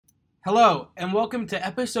Hello, and welcome to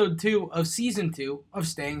episode 2 of season 2 of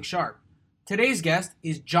Staying Sharp. Today's guest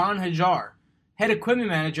is John Hajar, head equipment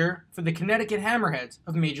manager for the Connecticut Hammerheads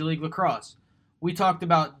of Major League Lacrosse. We talked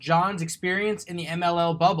about John's experience in the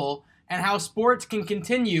MLL bubble and how sports can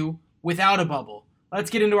continue without a bubble. Let's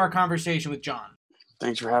get into our conversation with John.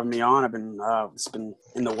 Thanks for having me on. It's been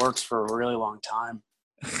in the works for a really long time.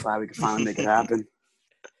 Glad we could finally make it happen.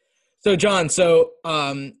 So, John,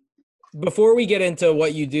 before we get into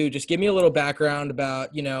what you do, just give me a little background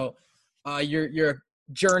about, your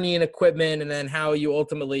journey in equipment and then how you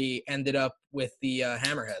ultimately ended up with the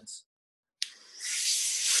Hammerheads.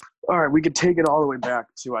 All right, we could take it all the way back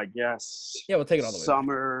to, I guess. Yeah, we'll take it all the way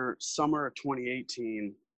back. Summer of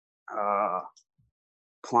 2018.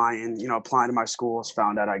 Applying to my schools,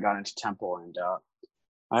 found out I got into Temple, and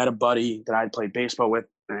I had a buddy that I had played baseball with,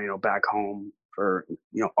 back home for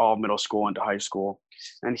all middle school into high school,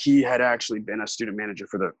 and he had actually been a student manager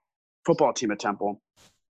for the football team at Temple.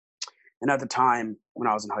 And at the time when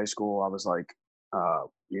I was in high school, I was like,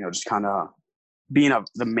 just kind of being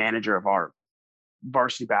the manager of our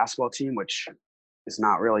varsity basketball team, which is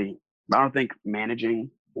not really, I don't think managing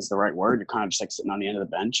is the right word. You're kind of just like sitting on the end of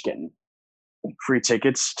the bench getting free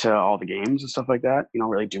tickets to all the games and stuff like that. You don't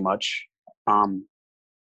really do much.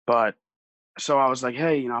 But so I was like,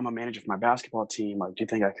 hey, I'm a manager for my basketball team. Like, do you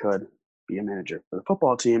think I could be a manager for the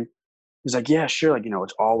football team? He's like, yeah, sure. Like,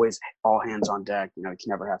 it's always all hands on deck. You can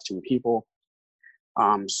never have too many people.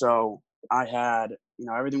 So I had,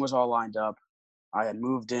 everything was all lined up. I had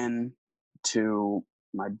moved in to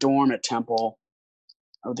my dorm at Temple.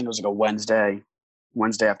 I think it was like a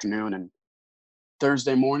Wednesday afternoon, and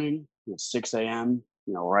Thursday morning at 6 a.m.,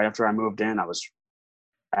 right after I moved in, I was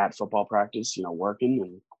at football practice, working,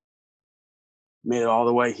 and made it all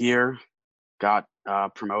the way here, got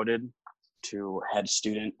promoted to head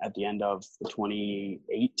student at the end of the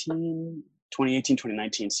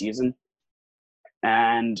 2018-2019 season,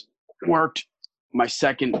 and worked my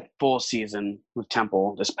second full season with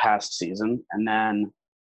Temple this past season. And then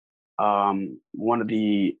one of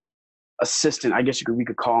the assistant, I guess we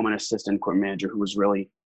could call him an assistant equipment manager, who was really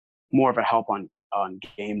more of a help on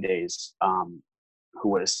game days, who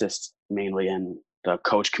would assist mainly in the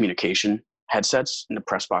coach communication headsets in the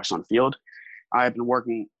press box on field. I have been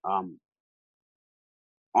working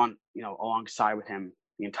alongside with him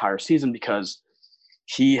the entire season because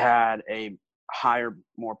he had a higher,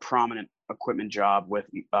 more prominent equipment job with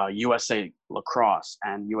USA Lacrosse,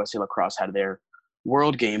 and USA Lacrosse had their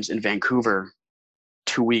World Games in Vancouver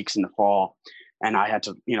 2 weeks in the fall, and I had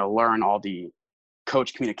to learn all the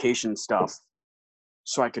coach communication stuff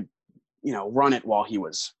so I could run it while he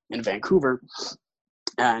was in Vancouver.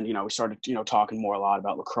 And we started talking a lot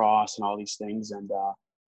about lacrosse and all these things. And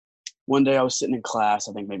one day I was sitting in class,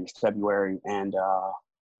 I think maybe February, and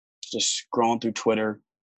just scrolling through Twitter,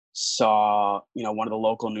 saw one of the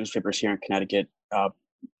local newspapers here in Connecticut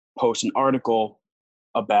post an article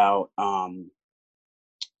about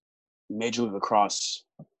Major League Lacrosse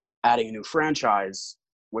adding a new franchise,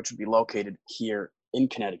 which would be located here in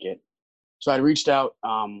Connecticut. So I reached out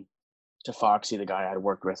to Foxy, the guy I had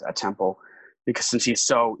worked with at Temple, because since he's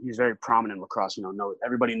very prominent in lacrosse,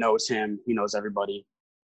 everybody knows him, he knows everybody.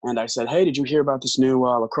 And I said, hey, did you hear about this new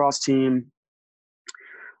lacrosse team?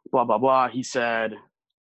 Blah, blah, blah. He said,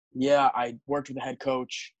 yeah, I worked with the head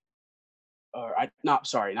coach. Not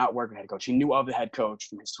worked with the head coach. He knew of the head coach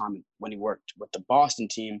from his time when he worked with the Boston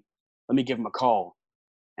team. Let me give him a call.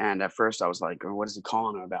 And at first I was like, what is he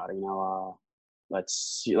calling him about?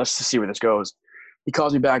 Let's just see where this goes. He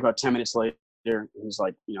calls me back about 10 minutes later. He's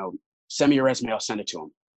like, send me your resume. I'll send it to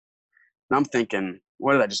him. And I'm thinking,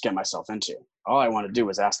 what did I just get myself into? All I want to do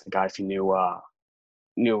was ask the guy if he knew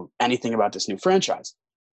anything about this new franchise.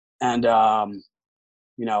 And,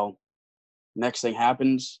 next thing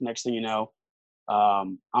happens. Next thing you know,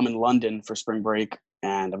 I'm in London for spring break,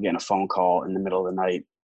 and I'm getting a phone call in the middle of the night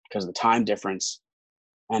because of the time difference.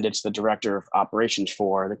 And it's the director of operations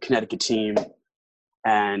for the Connecticut team.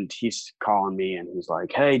 And he's calling me, and he's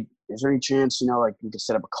like, hey, is there any chance, we could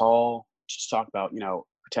set up a call, just talk about,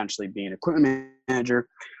 potentially being an equipment manager,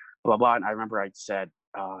 blah, blah. And I remember I said,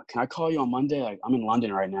 can I call you on Monday? Like, I'm in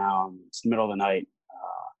London right now. It's the middle of the night.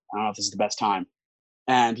 I don't know if this is the best time.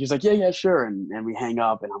 And he's like, yeah, sure. And we hang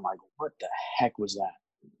up, and I'm like, what the heck was that?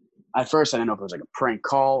 At first, I didn't know if it was like a prank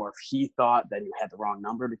call or if he thought that he had the wrong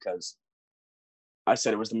number, because I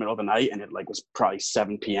said it was the middle of the night, and it was probably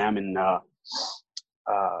 7 p.m. in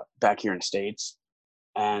back here in the States.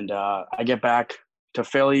 And I get back to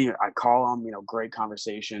Philly. I call him, great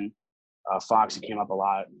conversation. Foxy came up a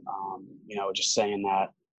lot, just saying that,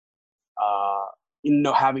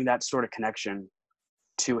 having that sort of connection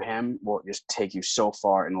to him will just take you so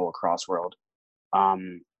far in the lacrosse world.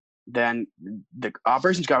 Then the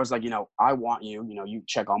operations guy was like, I want you, you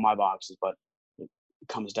check all my boxes, but it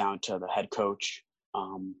comes down to the head coach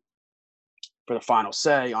for the final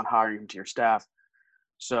say on hiring him to your staff.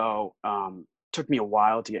 So took me a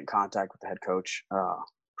while to get in contact with the head coach,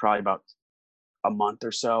 probably about a month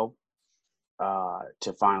or so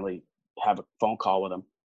to finally have a phone call with him.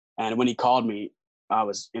 And when he called me, I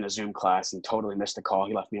was in a Zoom class and totally missed the call.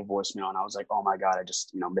 He left me a voicemail, and I was like, oh my God, I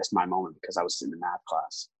just, missed my moment because I was sitting in math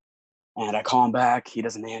class. And I call him back. He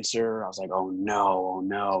doesn't answer. I was like, oh no.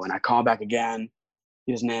 And I call him back again.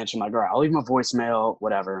 He doesn't answer. I'm like, all right, I'll leave him a voicemail,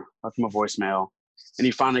 whatever. Left him a voicemail. And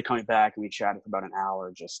he finally called me back, and we chatted for about an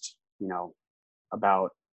hour just,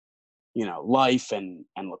 about, life and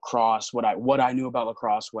lacrosse, what I knew about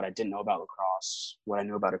lacrosse, what I didn't know about lacrosse, what I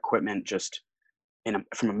knew about equipment, just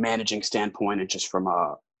from a managing standpoint and just from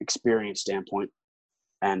a experience standpoint.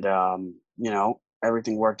 And,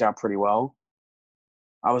 everything worked out pretty well.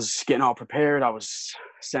 I was getting all prepared. I was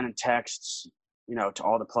sending texts, to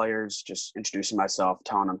all the players, just introducing myself,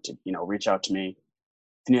 telling them to, reach out to me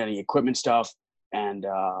if you need any equipment stuff. And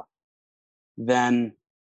then,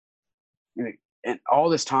 and all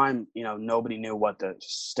this time, nobody knew what the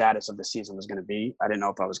status of the season was going to be. I didn't know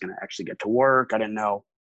if I was going to actually get to work. I didn't know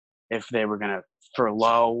if they were going to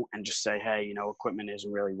furlough and just say, hey, equipment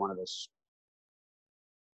isn't really one of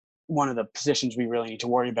the positions we really need to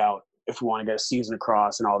worry about if we want to get a season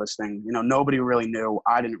across and all this thing. Nobody really knew.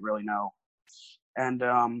 I didn't really know. And,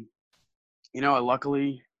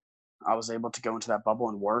 luckily I was able to go into that bubble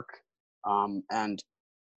and work. And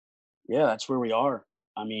yeah, that's where we are.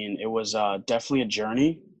 I mean, it was definitely a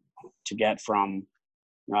journey to get from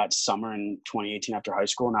that summer in 2018 after high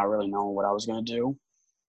school, not really knowing what I was going to do,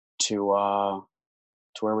 to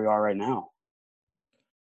where we are right now.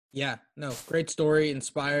 Yeah, no, great story,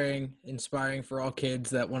 inspiring for all kids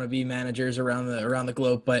that want to be managers around the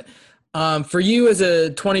globe. But for you as a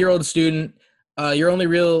 20-year-old student, your only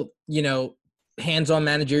real, hands-on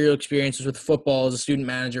managerial experience was with football as a student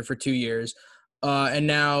manager for 2 years. And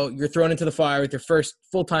now you're thrown into the fire with your first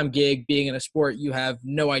full-time gig being in a sport you have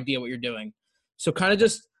no idea what you're doing. So kind of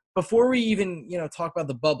just before we even, talk about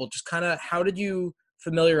the bubble, just kind of how did you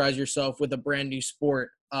familiarize yourself with a brand new sport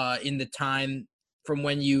in the time from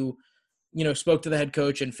when you spoke to the head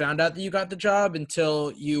coach and found out that you got the job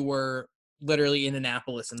until you were literally in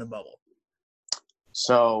Annapolis in the bubble?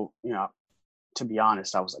 So, to be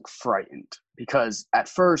honest, I was like frightened because at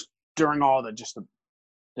first during all the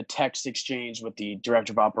text exchange with the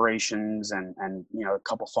director of operations and a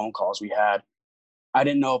couple phone calls we had, I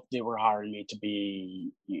didn't know if they were hiring me to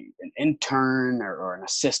be an intern or an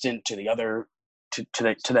assistant to the other to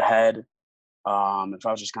the head. If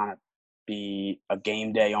I was just kind of be a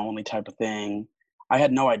game day only type of thing. I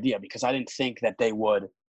had no idea because I didn't think that they would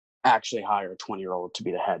actually hire a 20-year-old to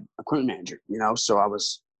be the head equipment manager, So I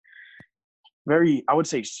was I would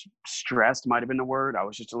say stressed might have been the word. I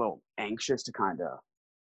was just a little anxious to kind of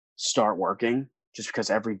start working just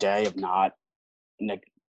because every day of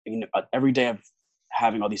every day of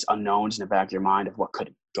having all these unknowns in the back of your mind of what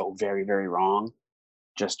could go very, very wrong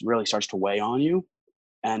just really starts to weigh on you.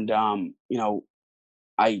 And,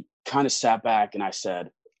 I kind of sat back and I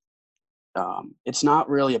said, it's not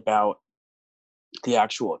really about the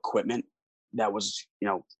actual equipment that was,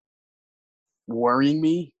 worrying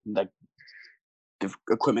me, like the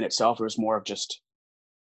equipment itself. It was more of just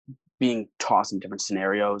being tossed in different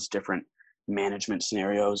scenarios, different management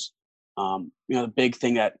scenarios. The big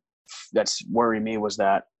thing that's worried me was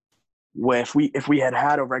that if we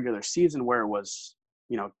had a regular season where it was,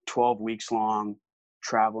 12 weeks long,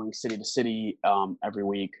 traveling city to city every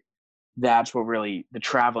week, that's what really the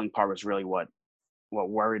traveling part was really what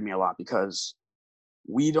worried me a lot because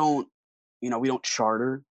we don't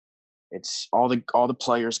charter. It's all the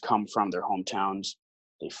players come from their hometowns.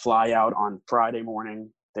 They fly out on Friday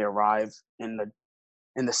morning. They arrive in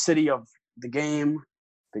the city of the game.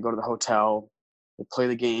 They go to the hotel. They play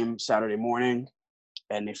the game Saturday morning,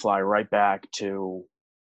 and they fly right back to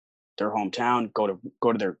their hometown. Go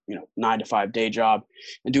to their 9 to 5 day job,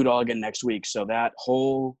 and do it all again next week. So that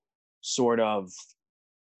whole sort of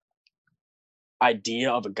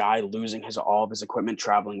idea of a guy losing all of his equipment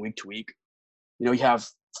traveling week to week. You have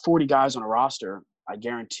 40 guys on a roster. I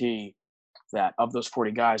guarantee that of those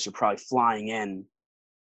 40 guys, you're probably flying in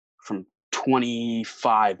from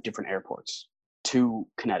 25 different airports to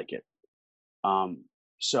Connecticut.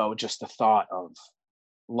 So just the thought of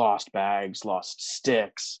lost bags, lost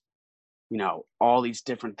sticks, all these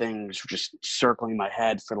different things were just circling my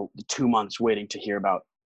head for the 2 months waiting to hear about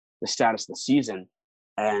the status of the season.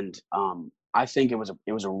 And I think it was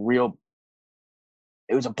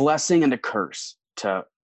a blessing and a curse to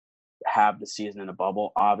have the season in a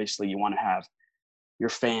bubble. Obviously, you want to have your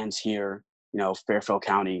fans here, Fairfield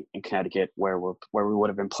County in Connecticut, where we would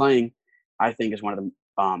have been playing. I think is one of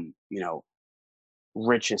the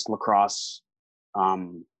richest lacrosse,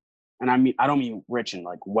 and I don't mean rich in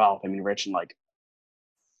like wealth. I mean rich in like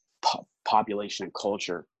population and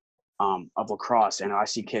culture of lacrosse. And I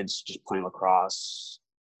see kids just playing lacrosse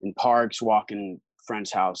in parks, walking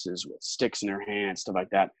friends' houses with sticks in their hands, stuff like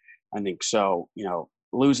that. I think so.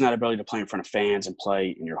 Losing that ability to play in front of fans and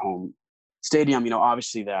play in your home stadium,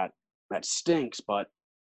 obviously that stinks. But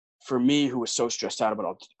for me, who was so stressed out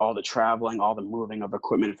about all the traveling, all the moving of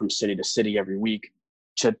equipment from city to city every week,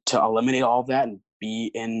 to eliminate all of that and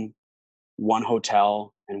be in one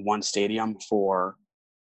hotel and one stadium for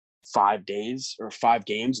 5 days or 5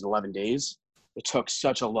 games in 11 days, it took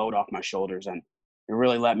such a load off my shoulders. And it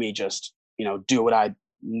really let me just, do what I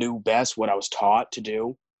knew best, what I was taught to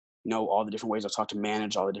do, all the different ways I was taught to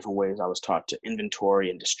manage, all the different ways I was taught to inventory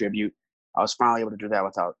and distribute. I was finally able to do that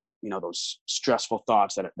without, those stressful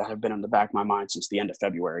thoughts that have been in the back of my mind since the end of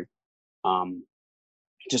February.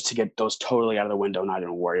 Just to get those totally out of the window and not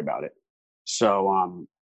even worry about it. So,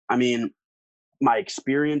 I mean, my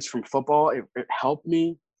experience from football, it helped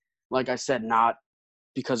me, like I said, not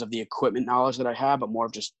because of the equipment knowledge that I have, but more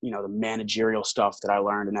of just, the managerial stuff that I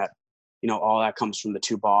learned. And that, all that comes from the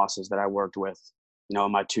two bosses that I worked with,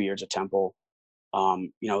 in my 2 years at Temple.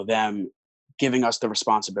 Them giving us the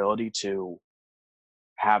responsibility to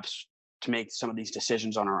make some of these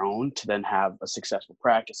decisions on our own, to then have a successful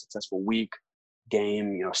practice, successful week,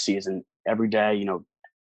 game, season every day,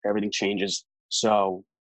 everything changes. So,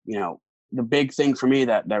 the big thing for me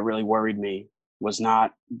that really worried me was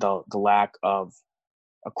not the lack of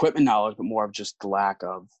equipment knowledge, but more of just the lack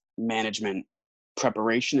of management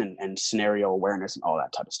preparation and scenario awareness and all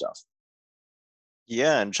that type of stuff.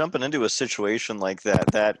 Yeah, and jumping into a situation like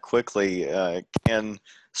that quickly can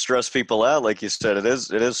stress people out. Like you said, it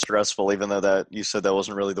is stressful, even though that you said that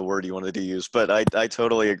wasn't really the word you wanted to use. But I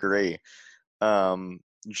totally agree.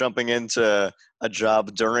 Jumping into a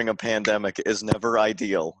job during a pandemic is never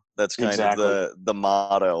ideal. That's kind Exactly. of the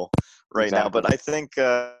motto right now. Exactly. But I think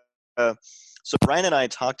so. Ryan and I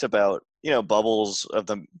talked about bubbles of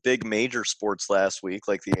the big major sports last week,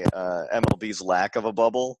 like the MLB's lack of a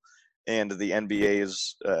bubble and the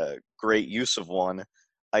NBA's great use of one.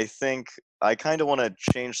 I think I kind of want to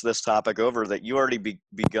change this topic over that you already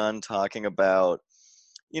begun talking about,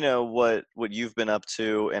 what you've been up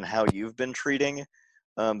to and how you've been treating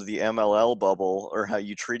the MLL bubble, or how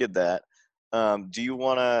you treated that. Do you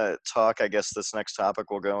want to talk, I guess this next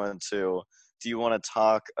topic we'll go into, do you want to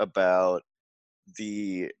talk about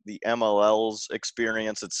the MLL's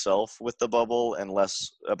experience itself with the bubble and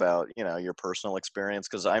less about your personal experience?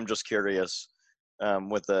 Because I'm just curious,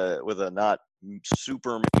 with a not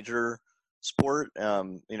super major sport,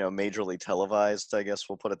 majorly televised, I guess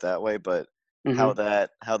we'll put it that way, but how that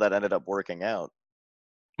ended up working out.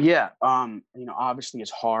 Yeah. Obviously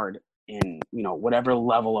it's hard in, whatever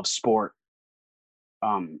level of sport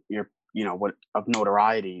you're, what of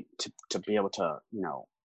notoriety to be able to,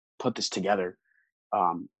 put this together.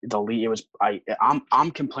 The league,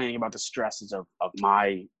 I'm complaining about the stresses of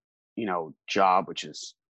my, job, which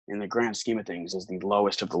is, in the grand scheme of things, is the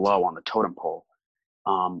lowest of the low on the totem pole.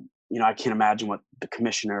 I can't imagine what the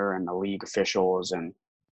commissioner and the league officials and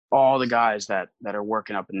all the guys that are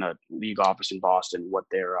working up in the league office in Boston, what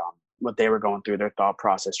they were going through, their thought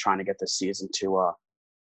process trying to get this season to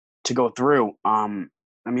go through.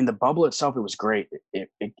 The bubble itself, it was great.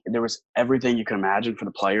 There was everything you can imagine for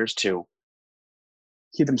the players to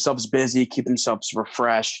keep themselves busy, keep themselves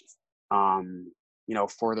refreshed,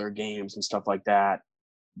 for their games and stuff like that.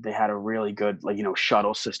 They had a really good,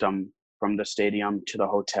 shuttle system from the stadium to the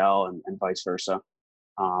hotel and vice versa.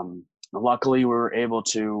 Luckily, we were able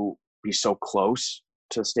to be so close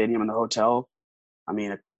to the stadium and the hotel.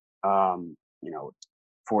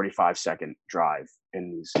 45-second drive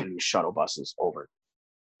in these shuttle buses over.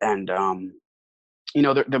 And,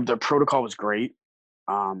 the protocol was great.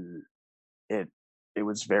 It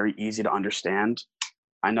was very easy to understand.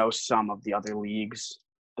 I know some of the other leagues,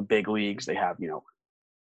 the big leagues, they have,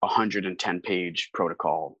 110-page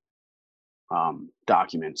protocol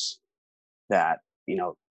documents that,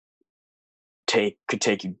 could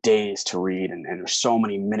take you days to read. And there's so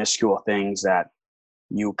many minuscule things that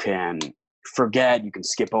you can forget, you can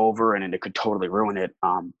skip over, and it could totally ruin it.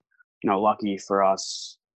 Lucky for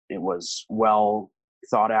us, it was well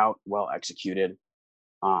thought out, well executed.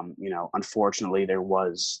 Unfortunately, there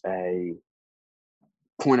was a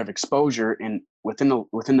point of exposure within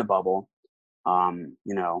the bubble You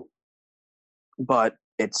know, but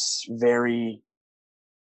it's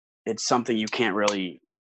something you can't really,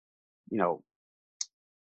 you know,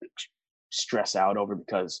 stress out over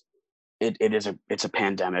because it's a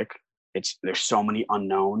pandemic. There's so many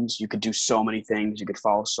unknowns. You could do so many things. You could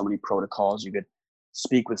follow so many protocols. You could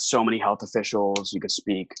speak with so many health officials. You could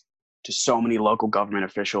speak to so many local government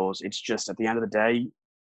officials. It's just at the end of the day,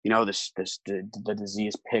 you know, the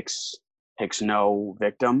disease picks no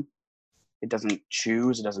victim. It doesn't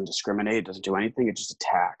choose. It doesn't discriminate. It doesn't do anything. It just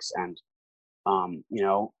attacks. And you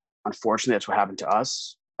know, unfortunately, that's what happened to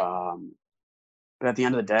us. But at the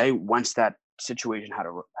end of the day, once that situation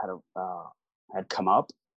had come up,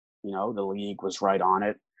 you know, the league was right on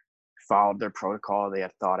it, followed their protocol they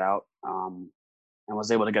had thought out, and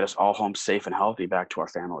was able to get us all home safe and healthy back to our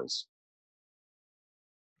families.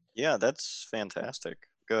 Yeah, that's fantastic.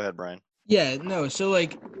 Go ahead, Brian. Yeah, no.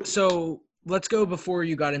 So let's go before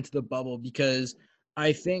you got into the bubble, because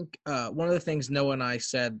I think one of the things Noah and I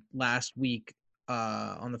said last week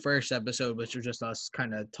on the first episode, which was just us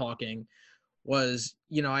kind of talking, was,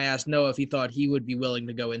 you know, I asked Noah if he thought he would be willing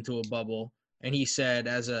to go into a bubble. And he said,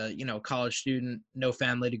 as a, you know, college student, no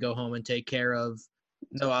family to go home and take care of,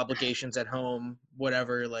 no obligations at home,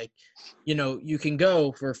 whatever, like, you know, you can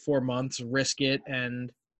go for 4 months, risk it,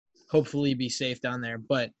 and hopefully be safe down there.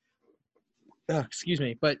 But excuse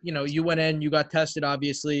me, but you know, you went in, you got tested,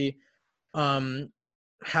 obviously.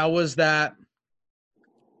 How was that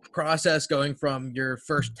process going from your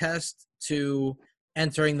first test to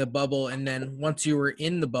entering the bubble? And then once you were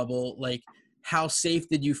in the bubble, like, how safe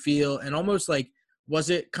did you feel? And almost like,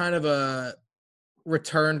 was it kind of a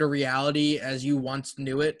return to reality as you once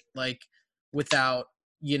knew it, like, without,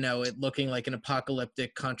 you know, it looking like an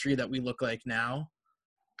apocalyptic country that we look like now?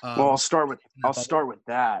 Well, When you were in that I'll bubble? start with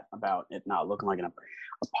that about it not looking like an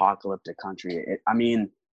apocalyptic country. I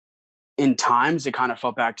mean, in times it kind of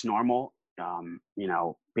felt back to normal. You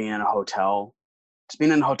know, being in a hotel, just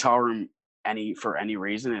being in a hotel room for any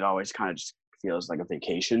reason, it always kind of just feels like a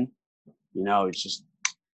vacation. You know, it's just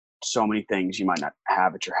so many things you might not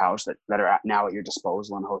have at your house that are now at your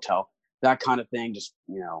disposal in a hotel. That kind of thing, just,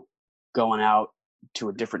 you know, going out to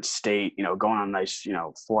a different state, you know, going on a nice, you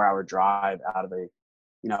know, 4-hour drive out of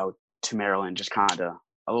you know, to Maryland, just kind of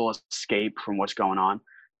a little escape from what's going on.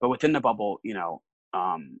 But within the bubble, you know,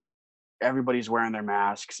 everybody's wearing their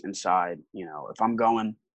masks inside. You know, if I'm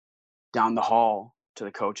going down the hall to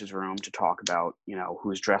the coach's room to talk about, you know,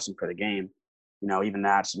 who's dressing for the game, you know, even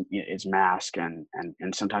that's it's mask and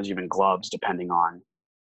sometimes even gloves, depending on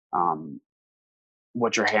um,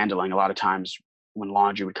 what you're handling. A lot of times when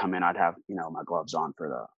laundry would come in, I'd have, you know, my gloves on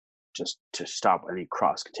for just to stop any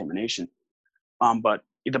cross contamination. But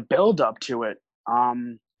the build up to it,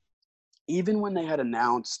 even when they had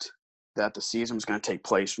announced that the season was going to take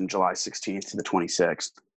place from July 16th to the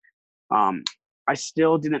 26th, I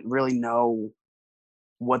still didn't really know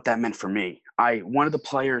what that meant for me. One of the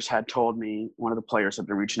players had told me, one of the players had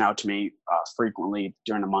been reaching out to me frequently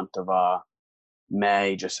during the month of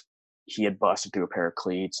May. Just he had busted through a pair of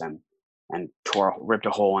cleats and ripped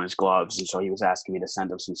a hole in his gloves, and so he was asking me to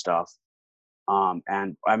send him some stuff.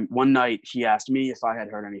 One night he asked me if I had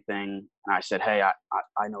heard anything, and I said, "Hey,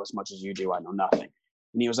 I know as much as you do. I know nothing."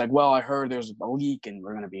 And he was like, "Well, I heard there's a leak, and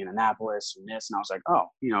we're going to be in Annapolis and this." And I was like, "Oh,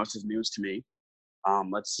 you know, this is news to me.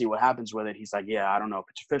 Let's see what happens with it." He's like, "Yeah, I don't know if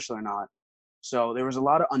it's official or not." So there was a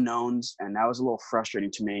lot of unknowns, and that was a little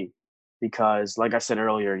frustrating to me because, like I said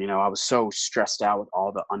earlier, you know, I was so stressed out with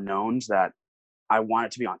all the unknowns that I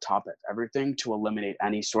wanted to be on top of everything to eliminate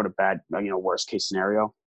any sort of bad, you know, worst case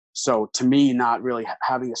scenario. So to me, not really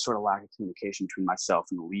having a sort of lack of communication between myself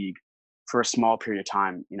and the league for a small period of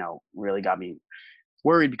time, you know, really got me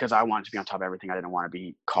worried because I wanted to be on top of everything. I didn't want to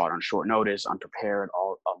be caught on short notice, unprepared,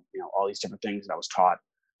 you know, all these different things that I was taught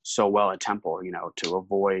so well at Temple, you know, to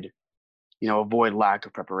avoid lack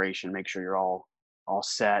of preparation, make sure you're all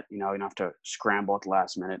set, you know, you don't have to scramble at the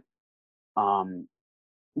last minute. Um,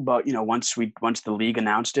 but you know, once the league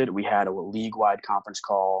announced it, we had a league-wide conference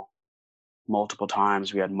call multiple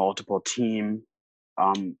times. We had multiple team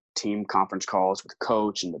conference calls with the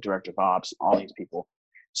coach and the director of ops, all these people.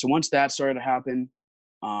 So once that started to happen,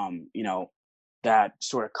 you know, that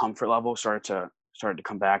sort of comfort level started to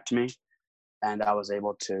come back to me, and I was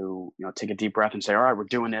able to, you know, take a deep breath and say, all right, we're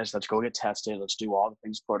doing this. Let's go get tested. Let's do all the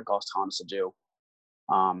things protocols telling us to do.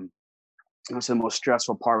 And so the most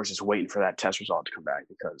stressful part was just waiting for that test result to come back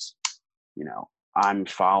because, you know, I'm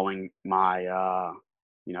following my,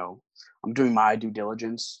 you know, I'm doing my due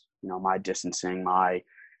diligence, you know, my distancing, my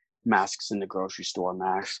masks in the grocery store,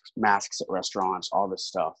 masks at restaurants, all this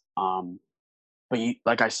stuff. But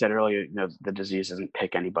like I said earlier, you know, the disease doesn't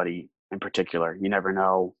pick anybody in particular. You never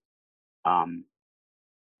know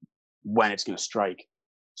when it's going to strike.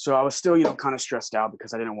 So I was still, kind of stressed out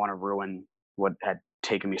because I didn't want to ruin what had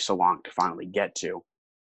taken me so long to finally get to.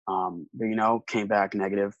 But came back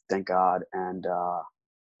negative, thank God, and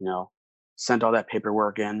sent all that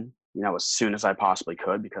paperwork in, as soon as I possibly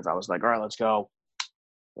could, because I was like, all right, let's go.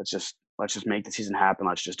 Let's just make the season happen.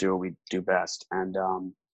 Let's just do what we do best. And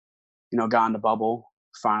got in the bubble.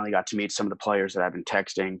 Finally got to meet some of the players that I've been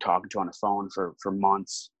texting, talking to on the phone for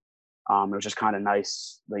months. It was just kind of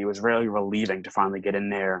nice. Like, it was really relieving to finally get in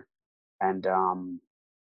there and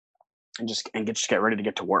just get ready to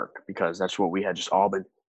get to work, because that's what we had just all been.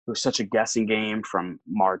 It was such a guessing game from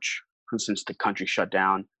March, since the country shut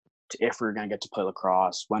down, to if we were going to get to play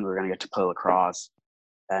lacrosse, when we were going to get to play lacrosse.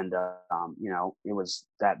 And it was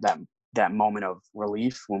that moment of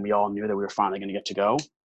relief when we all knew that we were finally going to get to go.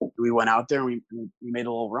 We went out there and we made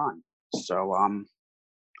a little run. So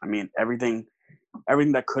everything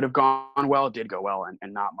that could have gone well did go well,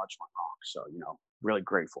 and not much went wrong. So really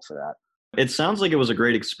grateful for that. It sounds like it was a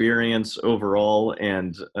great experience overall,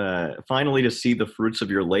 and finally to see the fruits of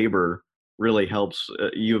your labor really helps.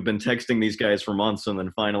 You have been texting these guys for months, and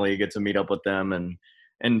then finally you get to meet up with them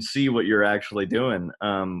and see what you're actually doing,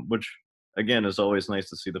 which, again, is always nice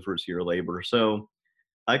to see the fruits of your labor. So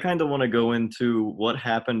I kind of want to go into what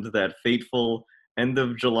happened that fateful end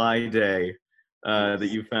of July day that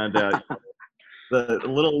you found out the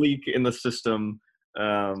little leak in the system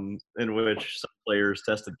in which some players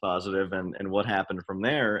tested positive, and what happened from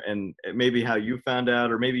there, and maybe how you found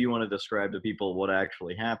out, or maybe you want to describe to people what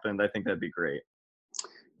actually happened. I think that'd be great.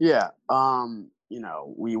 Yeah.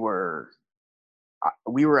 We were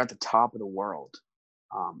at the top of the world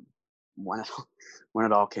when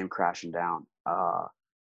it all came crashing down.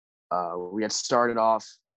 We had started off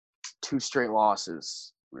 2 straight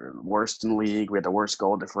losses. We were the worst in the league. We had the worst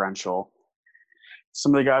goal differential.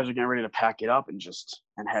 Some of the guys are getting ready to pack it up and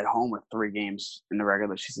head home with 3 games in the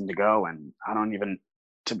regular season to go. And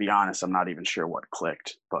to be honest, I'm not even sure what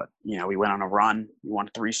clicked. But we went on a run. We won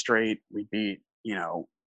 3 straight. We beat the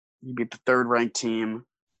 3rd ranked team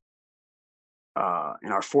in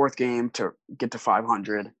our 4th game to get to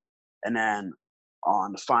 500. And then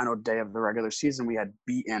on the final day of the regular season, we had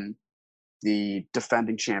beaten the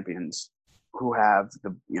defending champions, who have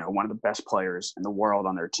one of the best players in the world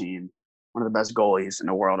on their team, one of the best goalies in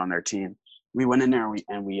the world on their team. We went in there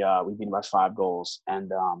and we beat them by 5 goals,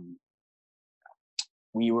 and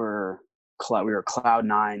we were cloud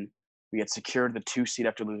 9. We had secured the 2 seed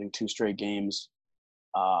after losing 2 straight games.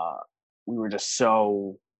 We were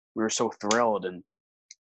so thrilled, and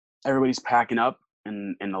everybody's packing up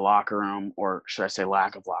in the locker room, or should I say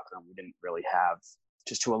lack of locker room. We didn't really have,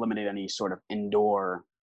 just to eliminate any sort of indoor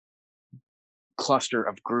cluster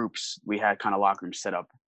of groups, we had kind of locker rooms set up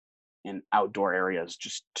in outdoor areas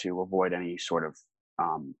just to avoid any sort of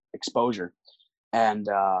exposure. And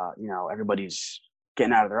everybody's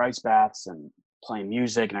getting out of their ice baths and playing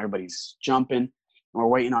music, and everybody's jumping, and we're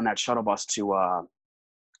waiting on that shuttle bus to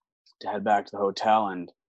head back to the hotel.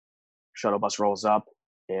 And shuttle bus rolls up.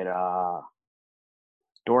 It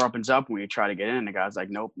door opens up when we try to get in, and the guy's like,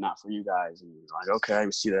 nope, not for you guys. And he's like, okay.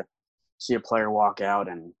 We see a player walk out,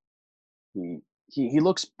 and he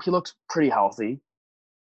looks pretty healthy,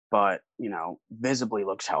 but visibly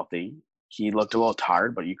looks healthy. He looked a little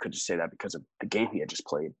tired, but you could just say that because of the game he had just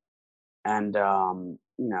played. And when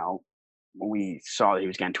we saw that he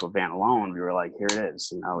was getting to a van alone, we were like, here it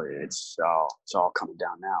is. It's all coming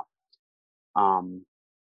down now.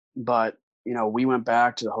 But we went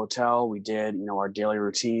back to the hotel. We did our daily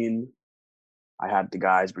routine. I had the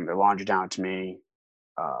guys bring their laundry down to me.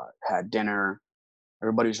 Had dinner.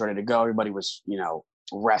 Everybody was ready to go. Everybody was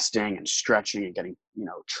resting and stretching and getting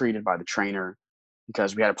treated by the trainer,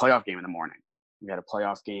 because we had a playoff game in the morning. We had a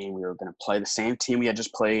playoff game. We were going to play the same team we had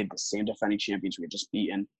just played, the same defending champions we had just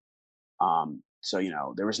beaten. So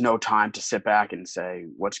there was no time to sit back and say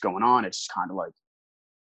what's going on. It's kind of like,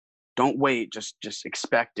 don't wait, just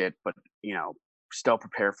expect it, but still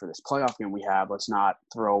prepare for this playoff game we have. Let's not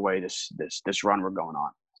throw away this run we're going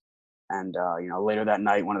on. And later that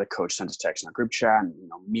night, one of the coaches sent us a text in our group chat, and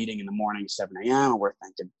meeting in the morning, 7 a.m. And we're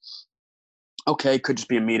thinking, okay, could just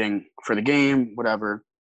be a meeting for the game, whatever.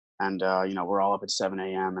 And we're all up at 7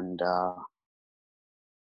 a.m. and the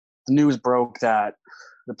news broke that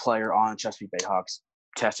the player on Chesapeake Bay Hawks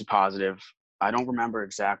tested positive. I don't remember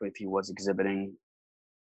exactly if he was exhibiting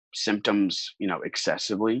symptoms,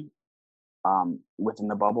 excessively within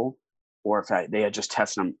the bubble, or if they had just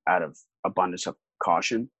tested him out of abundance of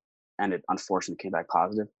caution, and it unfortunately came back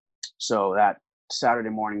positive. So that Saturday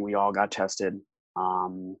morning, we all got tested.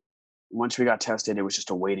 once we got tested, it was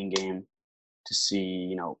just a waiting game to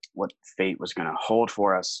see, what fate was going to hold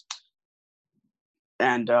for us.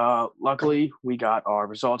 And luckily, we got our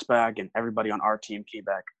results back, and everybody on our team came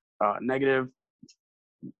back negative.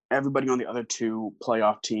 Everybody on the other two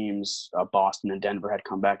playoff teams, Boston and Denver, had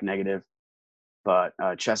come back negative. But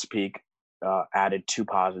Chesapeake added 2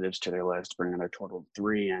 positives to their list, bringing their total of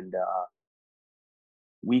 3. And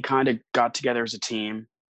we kind of got together as a team.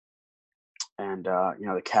 And,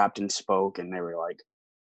 the captain spoke, and they were like,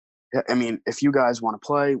 I mean, if you guys want to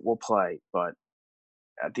play, we'll play. But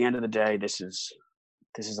at the end of the day, this is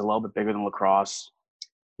a little bit bigger than lacrosse.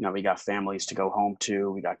 We got families to go home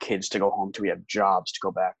to. We got kids to go home to. We have jobs to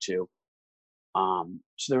go back to.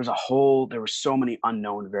 So there were so many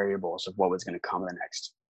unknown variables of what was going to come in the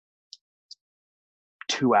next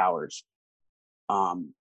 2 hours.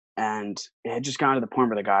 And it had just gotten to the point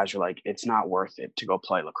where the guys were like, it's not worth it to go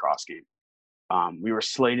play a lacrosse game. We were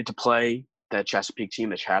slated to play that Chesapeake team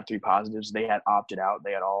that had 3 positives. They had opted out.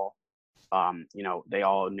 They had all, they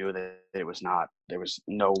all knew that there was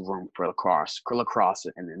no room for lacrosse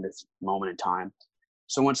in this moment in time.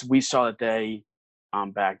 So once we saw that they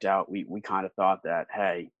backed out, we kind of thought that,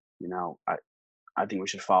 hey, I think we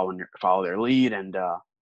should follow their lead and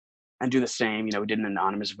do the same. We did an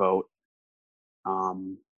anonymous vote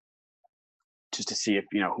just to see if,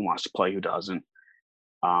 who wants to play, who doesn't.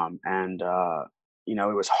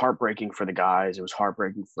 It was heartbreaking for the guys. It was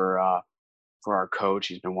heartbreaking for our coach.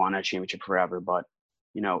 He's been wanting a championship forever, but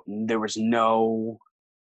there was nobody,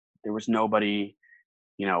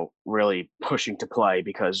 really pushing to play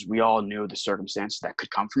because we all knew the circumstances that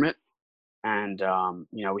could come from it. And,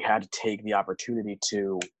 we had to take the opportunity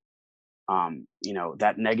to,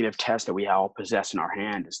 that negative test that we all possess in our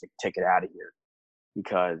hand is to take it out of here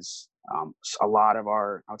because a lot of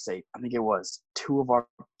I think it was two of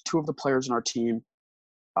the players in our team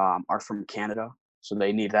are from Canada. So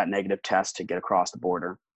they need that negative test to get across the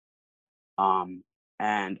border.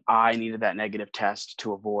 And I needed that negative test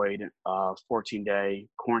to avoid a 14-day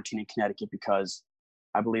quarantine in Connecticut because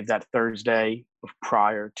I believe that Thursday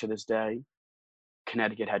prior to this day,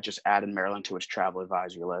 Connecticut had just added Maryland to its travel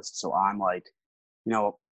advisory list. So I'm like,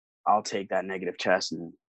 I'll take that negative test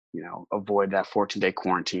and, avoid that 14-day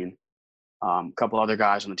quarantine. A couple other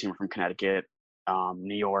guys on the team are from Connecticut.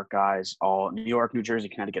 New York guys, New York, New Jersey,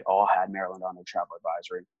 Connecticut, all had Maryland on their travel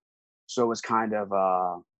advisory. So it was kind of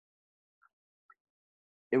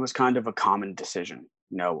a common decision,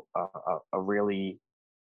 a really,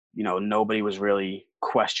 nobody was really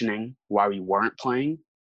questioning why we weren't playing.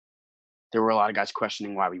 There were a lot of guys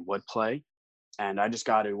questioning why we would play. And I just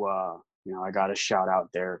got to, I got to shout out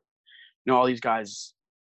their, all these guys'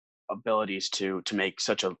 abilities to make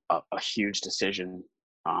such a huge decision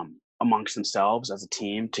amongst themselves as a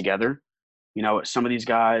team together. Some of these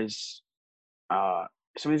guys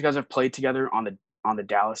have played together on the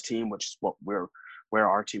Dallas team, which is where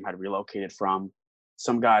our team had relocated from.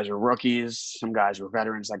 Some guys were rookies, some guys were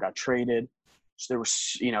veterans that got traded. So there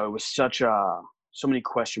was, it was so many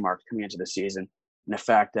question marks coming into the season. And the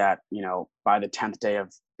fact that, by the 10th day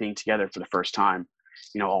of being together for the first time,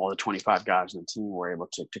 all the 25 guys on the team were able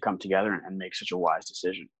to come together and make such a wise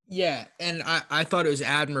decision. Yeah, and I thought it was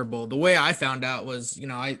admirable. The way I found out was,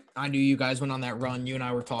 I knew you guys went on that run. You and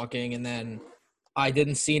I were talking, and then I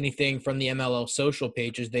didn't see anything from the MLL social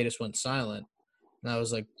pages. They just went silent. And I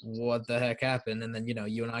was like, what the heck happened? And then,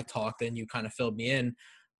 you and I talked, and you kind of filled me in.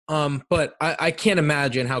 But I can't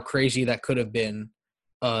imagine how crazy that could have been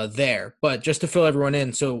there. But just to fill everyone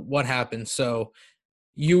in, so what happened? So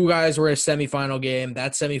you guys were a semifinal game.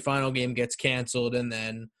 That semifinal game gets canceled, and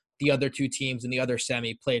then the other 2 teams in the other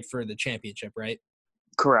semi played for the championship, right?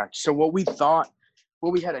 Correct. So what we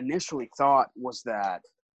had initially thought was that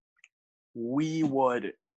we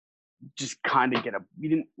would just kind of we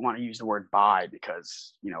didn't want to use the word bye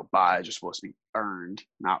because, byes are supposed to be earned,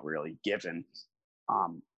 not really given.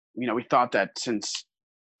 We thought that since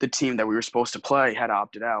the team that we were supposed to play had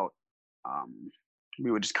opted out,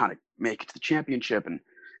 we would just kind of make it to the championship and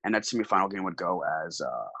that semifinal game would go as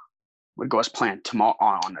planned tomorrow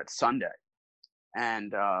on that Sunday.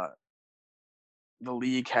 And the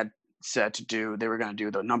league had said they were going to do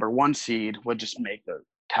the number 1 seed would just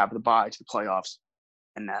have the bye to the playoffs,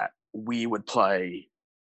 and that we would play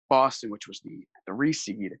Boston, which was the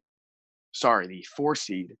 4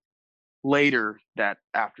 seed later that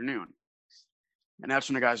afternoon. And that's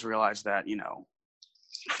when the guys realized that,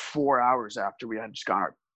 4 hours after we had just gotten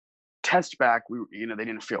our test back, they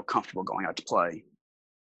didn't feel comfortable going out to play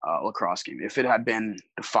a lacrosse game. If it had been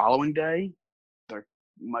the following day, there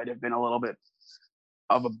might have been a little bit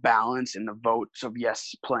of a balance in the votes of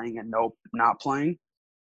yes playing and no not playing.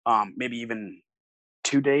 maybe even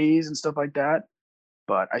 2 days and stuff like that.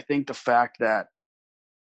 But I think the fact that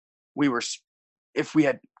we were, if we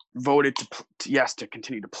had voted to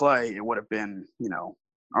continue to play, it would have been, all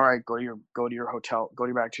right, go to your hotel,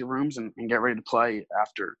 back to your rooms and get ready to play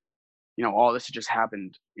after, all this had just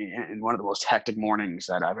happened in one of the most hectic mornings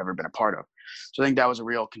that I've ever been a part of. So I think that was a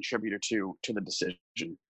real contributor to the decision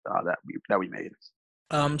that we made.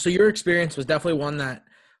 So your experience was definitely one that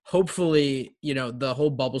hopefully, the whole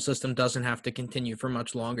bubble system doesn't have to continue for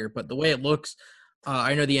much longer. But the way it looks,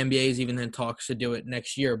 I know the NBA is even in talks to do it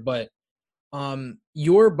next year. But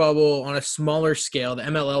your bubble on a smaller scale, the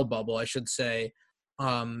MLL bubble, I should say,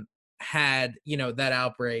 had, that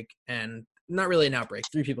outbreak, and not really an outbreak.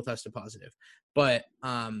 3 people tested positive. But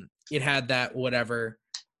it had that whatever.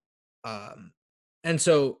 And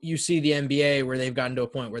so you see the NBA where they've gotten to a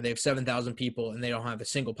point where they have 7,000 people and they don't have a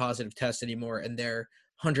single positive test anymore, and their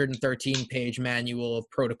 113-page manual of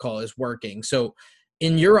protocol is working. So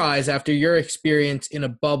in your eyes, after your experience in a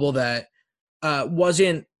bubble that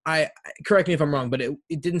wasn't, correct me if I'm wrong, but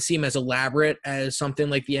it didn't seem as elaborate as something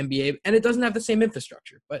like the NBA, and it doesn't have the same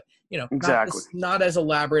infrastructure, but Exactly. not as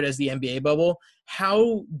elaborate as the NBA bubble.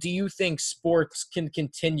 How do you think sports can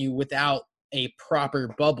continue without a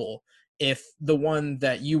proper bubble if the one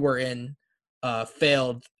that you were in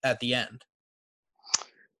failed at the end?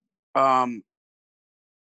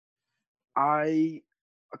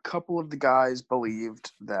 A couple of the guys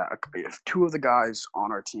believed that if 2 of the guys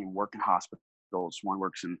on our team work in hospitals, one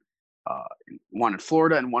works in one in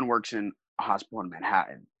Florida and one works in a hospital in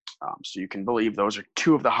Manhattan. So you can believe those are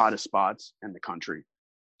 2 of the hottest spots in the country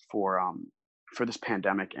for this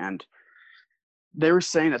pandemic. And they were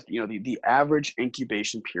saying that the average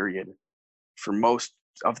incubation period for most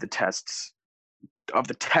of the tests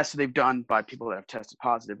that they've done by people that have tested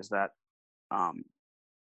positive is that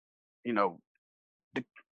the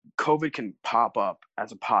COVID can pop up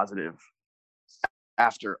as a positive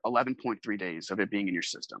after 11.3 days of it being in your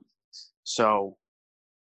system. So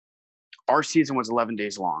our season was 11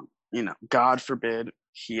 days long. God forbid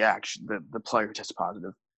the player who tested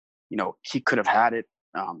positive, he could have had it,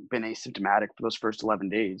 been asymptomatic for those first 11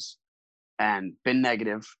 days and been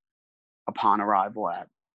negative upon arrival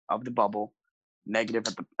of the bubble, negative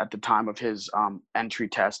at the time of his entry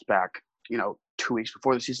test back, 2 weeks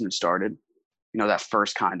before the season had started, that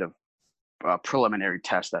first kind of preliminary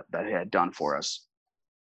test that he had done for us.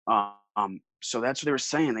 So that's what they were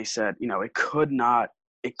saying. They said, it could not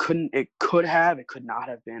have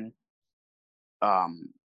been,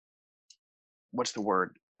 what's the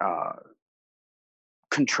word?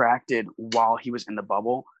 Contracted while he was in the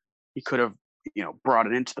bubble. He could have, brought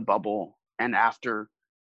it into the bubble, and after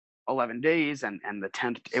 11 days and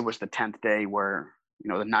it was the 10th day where, the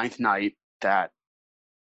 9th night that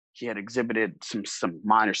he had exhibited some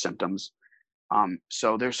minor symptoms.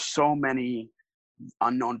 So there's so many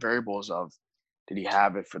unknown variables of, did he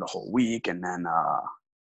have it for the whole week, and then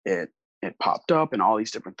it popped up, and all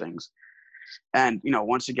these different things. And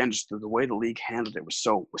once again, just the way the league handled it was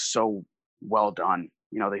so well done.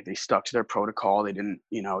 They stuck to their protocol. They didn't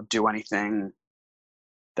do anything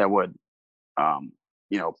that would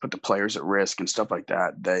put the players at risk and stuff like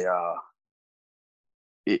that. They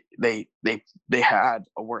had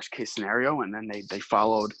a worst case scenario, and then they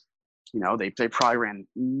followed. They probably ran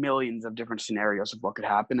millions of different scenarios of what could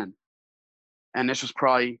happen, and this was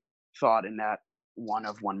probably thought in that 1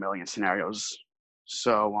 of 1 million scenarios.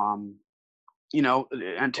 So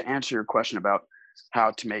and to answer your question about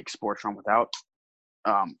how to make sports run without,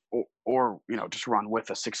 or just run with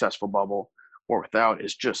a successful bubble or without,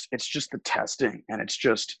 it's just the testing, and it's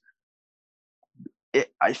just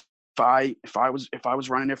it. If I was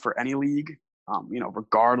running it for any league,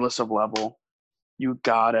 regardless of level, you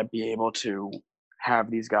gotta be able to have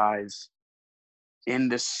these guys in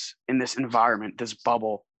this environment, this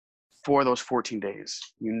bubble, for those 14 days.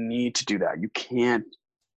 You need to do that. You can't,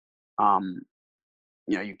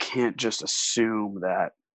 you can't just assume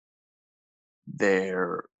that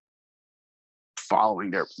they're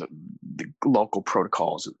following the local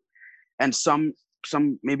protocols. And some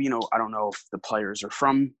maybe, I don't know if the players are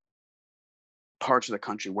from parts of the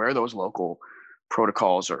country where those local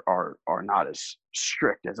protocols are not as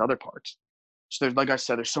strict as other parts. So there's, like I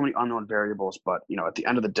said, there's so many unknown variables, but at the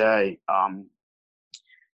end of the day,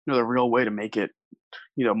 the real way to make it,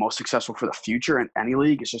 most successful for the future in any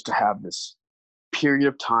league is just to have this period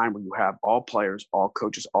of time where you have all players, all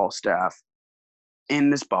coaches, all staff in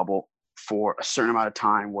this bubble for a certain amount of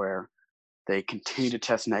time where they continue to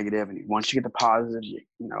test negative. And once you get the positive,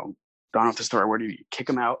 don't know if this is the right word, you kick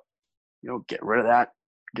them out, get rid of that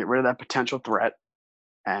potential threat.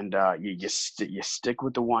 and you stick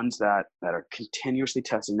with the ones that are continuously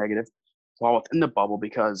testing negative while within the bubble,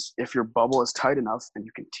 because if your bubble is tight enough and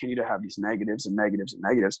you continue to have these negatives and negatives and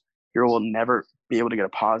negatives, you will never be able to get a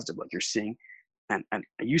positive like you're seeing. And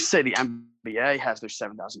you say the NBA has their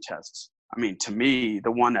 7,000 tests. I mean, to me,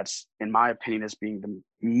 the one that's, in my opinion, as being the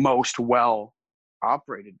most well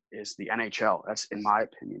operated is the NHL. That's, in my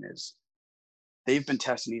opinion, is they've been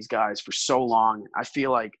testing these guys for so long. I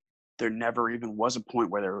feel like there never even was a point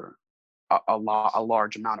where there were a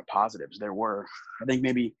large amount of positives. There were, I think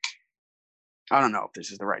maybe, I don't know if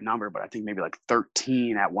this is the right number, but I think maybe like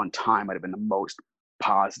 13 at one time might have been the most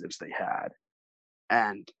positives they had.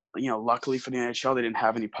 And, luckily for the NHL, they didn't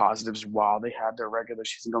have any positives while they had their regular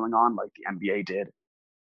season going on, like the NBA did.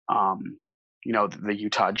 The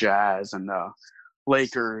Utah Jazz and the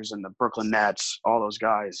Lakers and the Brooklyn Nets, all those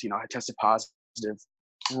guys, had tested positive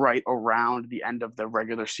right around the end of the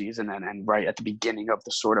regular season and right at the beginning of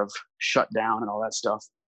the sort of shutdown and all that stuff.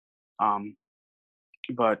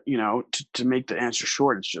 But, to make the answer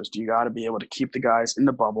short, it's just you got to be able to keep the guys in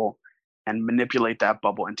the bubble and manipulate that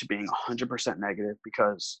bubble into being 100% negative,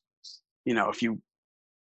 because, if you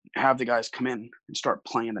have the guys come in and start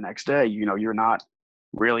playing the next day, you're not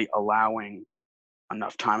really allowing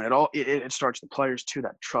enough time. And it starts the players too,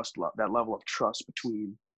 that level of trust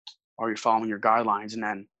between, are you following your guidelines? And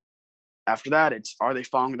then after that, it's, are they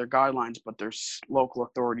following their guidelines, but their local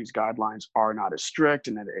authorities' guidelines are not as strict.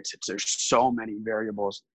 And there's so many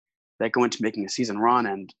variables that go into making a season run.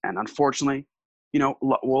 And unfortunately,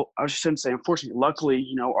 I shouldn't say unfortunately,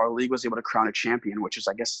 luckily, our league was able to crown a champion, which is,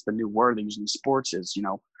 I guess, the new word they use in sports is,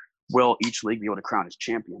 will each league be able to crown its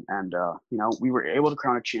champion? And, we were able to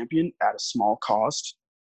crown a champion at a small cost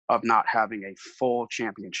of not having a full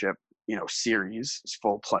championship, series,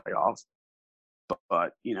 full playoff.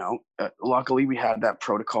 But luckily we had that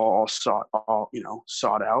protocol all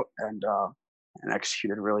sought out and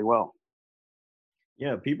executed really well.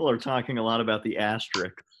 Yeah, people are talking a lot about the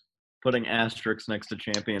asterisk, putting asterisks next to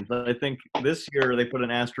champions. I think this year they put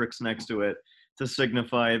an asterisk next to it to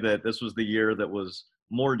signify that this was the year that was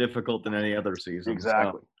more difficult than any other season.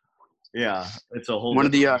 Exactly. So, yeah, it's a whole. One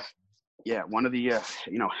of the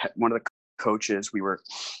coaches, we were,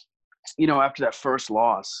 after that first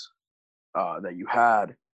loss that you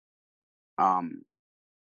had,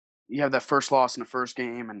 you have that first loss in the first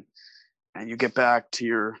game, and you get back to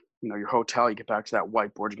your hotel, you get back to that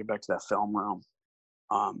whiteboard, you get back to that film room.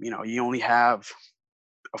 You only have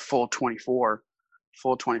a full 24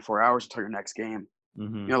 hours until your next game.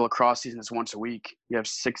 Mm-hmm. Lacrosse season is once a week. You have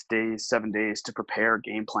 6 days, 7 days to prepare a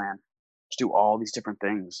game plan, to do all these different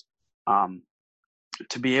things,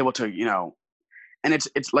 to be able to, and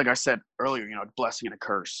it's like I said earlier, blessing and a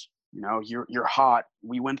curse. You're hot.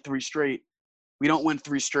 We win 3 straight. We don't win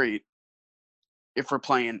 3 straight if we're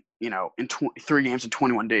playing, in 3 games in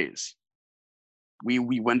 21 days. We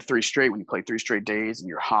win 3 straight when you play 3 straight days and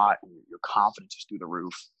you're hot and your confidence is through the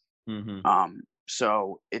roof. Mm-hmm.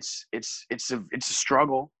 So it's a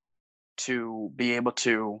struggle to be able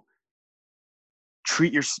to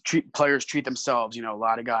treat themselves. A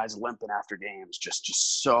lot of guys limping after games,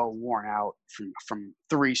 just so worn out from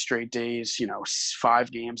 3 straight days,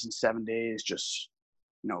 5 games in 7 days, just,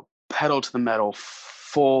 pedal to the metal,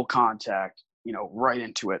 full contact, right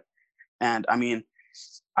into it. And I mean,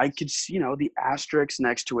 I could see, the asterisk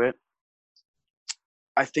next to it.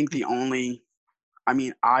 I think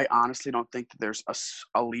I honestly don't think that there's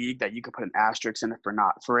a league that you could put an asterisk in it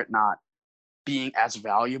for it not being as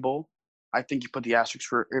valuable. I think you put the asterisk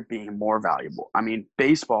for it being more valuable. I mean,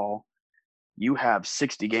 baseball, you have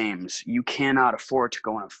 60 games. You cannot afford to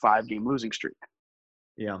go on a 5-game losing streak.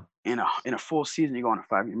 Yeah. In a full season, you go on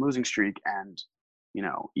a 5-game losing streak, and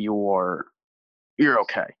you're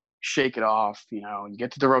okay. Shake it off. You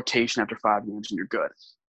get to the rotation after 5 games, and you're good.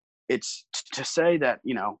 It's to say that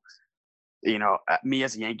me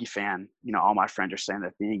as a Yankee fan, all my friends are saying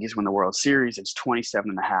that the Yankees win the World Series. It's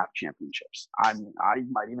 27 and a half championships. I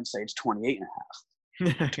might even say it's 28 and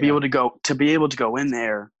a half. To be able to go in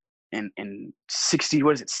there in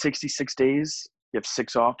 66 days, you have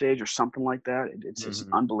 6 off days or something like that. It's just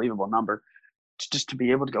an unbelievable number. Just to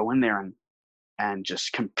be able to go in there and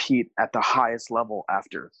just compete at the highest level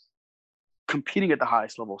after competing at the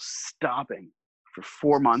highest level, stopping for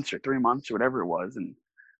 4 months or 3 months or whatever it was, and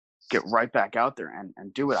get right back out there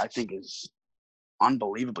and do it, I think is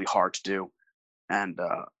unbelievably hard to do. And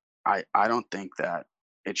I don't think that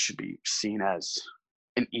it should be seen as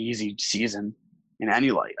an easy season in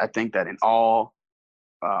any light. I think that in all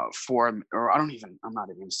I'm not even going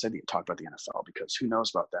to talk about the NFL, because who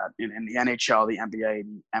knows about that. In the NHL, the NBA,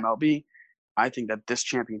 and MLB, I think that this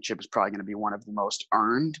championship is probably going to be one of the most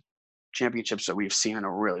earned championships that we've seen in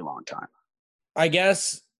a really long time. I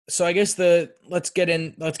guess let's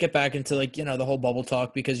get back into like, the whole bubble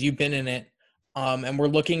talk, because you've been in it. And we're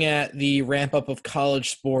looking at the ramp up of college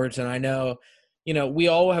sports, and I know, we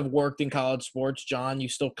all have worked in college sports. John, you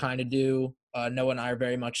still kind of do. Noah and I are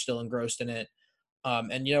very much still engrossed in it.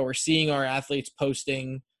 And we're seeing our athletes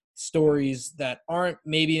posting stories that aren't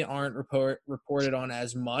reported on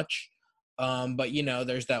as much. But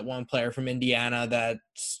there's that one player from Indiana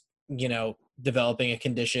that's developing a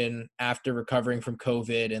condition after recovering from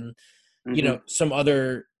COVID, and some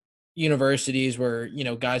other universities where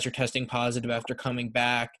guys are testing positive after coming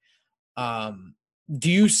back. Do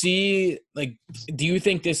you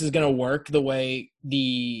think this is going to work the way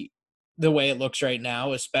it looks right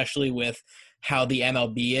now, especially with how the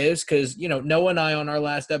MLB is? Because Noah and I on our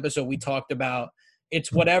last episode, we talked about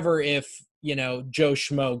it's whatever if Joe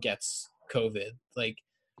Schmo gets COVID. Like,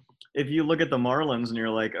 if you look at the Marlins and you're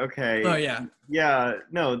like, okay, oh yeah,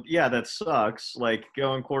 that sucks. Like,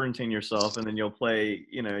 go and quarantine yourself, and then you'll play,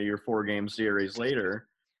 your 4-game series later.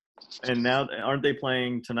 And now, aren't they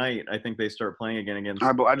playing tonight? I think they start playing again against.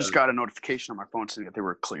 I just got a notification on my phone saying that they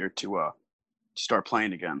were cleared to start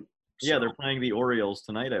playing again. Yeah, they're playing the Orioles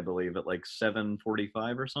tonight, I believe, at like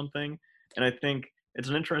 7:45 or something. And I think it's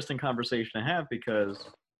an interesting conversation to have, because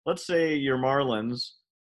let's say your Marlins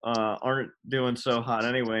aren't doing so hot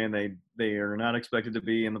anyway, and they are not expected to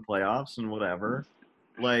be in the playoffs and whatever.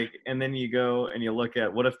 Like, and then you go and you look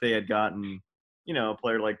at what if they had gotten, a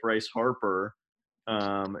player like Bryce Harper,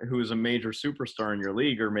 who is a major superstar in your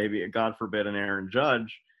league, or maybe, God forbid, an Aaron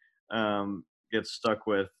Judge gets stuck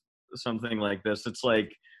with something like this. It's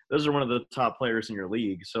like, those are one of the top players in your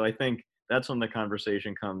league. So I think that's when the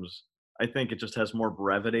conversation comes. I think it just has more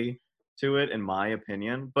brevity to it, in my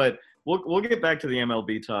opinion. But we'll get back to the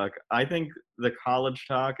MLB talk. I think the college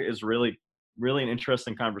talk is really, really an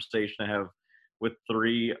interesting conversation to have with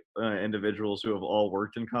 3 individuals who have all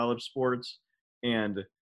worked in college sports. And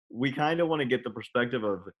we kind of want to get the perspective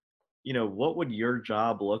of, what would your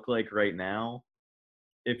job look like right now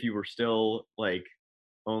if you were still like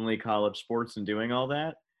only college sports and doing all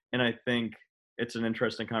that? And I think it's an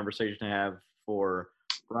interesting conversation to have for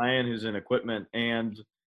Brian, who's in equipment and,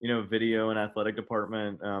 video and athletic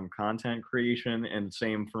department, content creation, and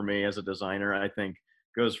same for me as a designer. I think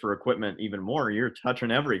goes for equipment even more. You're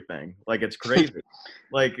touching everything. Like, it's crazy.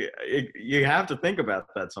 Like, you have to think about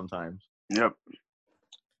that sometimes. Yep.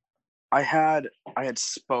 I had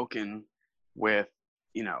spoken with,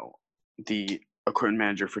 the equipment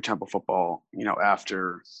manager for Temple football,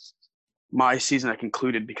 after my season had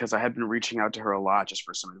concluded, because I had been reaching out to her a lot just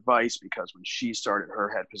for some advice, because when she started her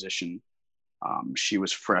head position, she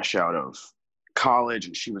was fresh out of college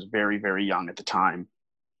and she was very, very young at the time.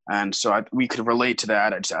 And so we could relate to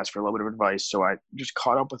that. I just asked for a little bit of advice. So I just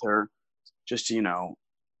caught up with her just to,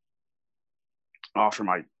 offer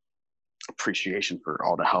my appreciation for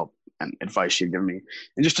all the help and advice she'd given me,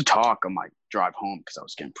 and just to talk on my drive home, because I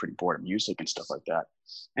was getting pretty bored of music and stuff like that.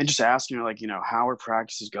 And just asking her, like, how are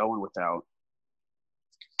practices going without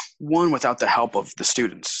the help of the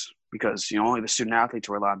students? Because, only the student athletes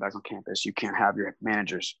are allowed back on campus. You can't have your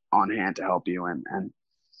managers on hand to help you. And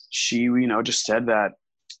she, just said that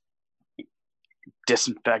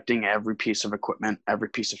disinfecting every piece of equipment, every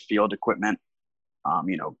piece of field equipment,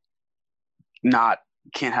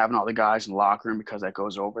 can't have all the guys in the locker room, because that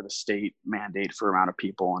goes over the state mandate for amount of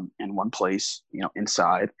people in one place,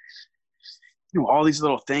 inside. All these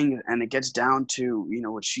little things. And it gets down to,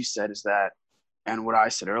 what she said is that, and what I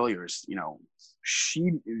said earlier is, she,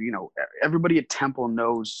 everybody at Temple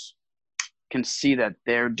can see that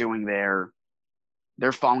they're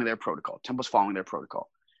following their protocol. Temple's following their protocol.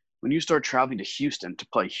 When you start traveling to Houston to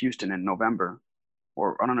play Houston in November,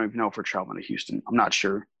 or I don't even know if we're traveling to Houston, I'm not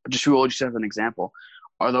sure, but just as an example,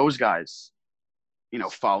 are those guys,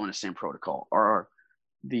 following the same protocol? Are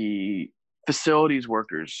the facilities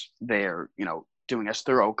workers there, doing as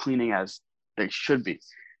thorough cleaning as they should be?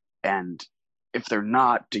 And if they're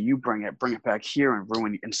not, do you bring it back here and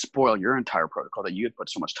ruin and spoil your entire protocol that you had put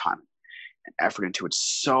so much time and effort into?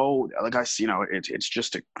 It's so, like I see,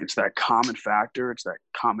 it's that common factor. It's that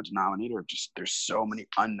common denominator. Just, there's so many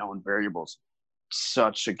unknown variables.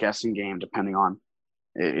 Such a guessing game, depending on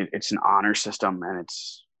it's an honor system, and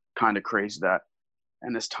it's kind of crazy that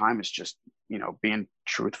in this time it's just being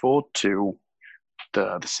truthful to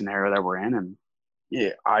the scenario that we're in. And yeah,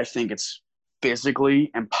 I think it's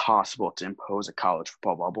physically impossible to impose a college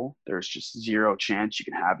football bubble. There's just zero chance you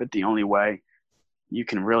can have it. The only way you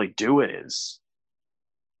can really do it is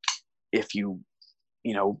if you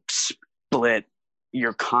split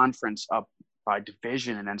your conference up by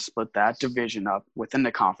division and then split that division up within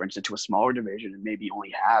the conference into a smaller division and maybe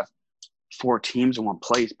only have 4 teams in one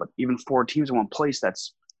place. But even 4 teams in one place,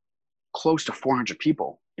 that's close to 400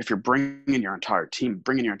 people. If you're bringing your entire team,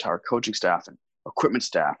 bringing your entire coaching staff and equipment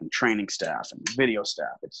staff and training staff and video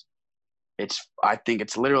staff, I think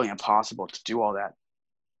it's literally impossible to do all that.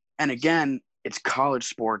 And again, it's college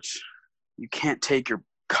sports. You can't take your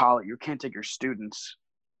students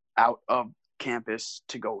out of campus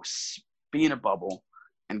to go be in a bubble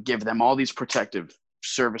and give them all these protective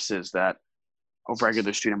services that a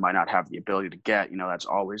regular student might not have the ability to get. That's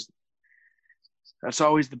always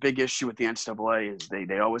the big issue with the NCAA is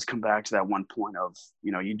they always come back to that one point of,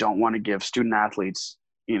 you don't want to give student athletes,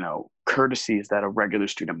 courtesies that a regular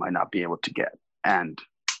student might not be able to get. And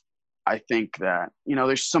I think that,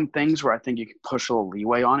 there's some things where I think you can push a little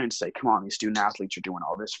leeway on it and say, come on, these student athletes are doing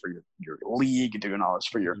all this for your league, you're doing all this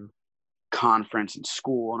for your conference and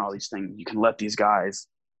school and all these things. You can let these guys,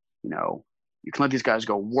 you can let these guys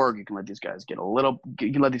go work. You can let these guys you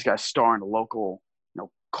can let these guys star in a local,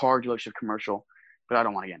 car dealership commercial. But I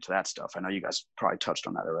don't want to get into that stuff. I know you guys probably touched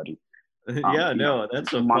on that already.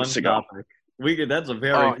 That's a fun topic. That's a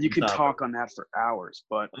very you could topic. Talk on that for hours,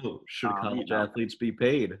 but should college athletes be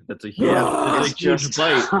paid? That's a huge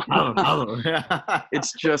bite.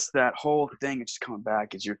 It's just that whole thing. It's just coming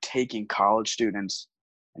back is you're taking college students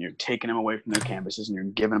and you're taking them away from their campuses and you're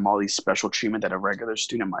giving them all these special treatment that a regular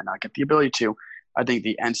student might not get the ability to. I think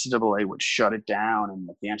the NCAA would shut it down, and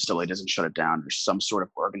if the NCAA doesn't shut it down, there's some sort of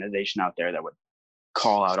organization out there that would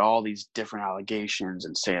call out all these different allegations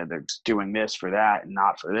and say they're doing this for that and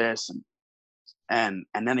not for this. And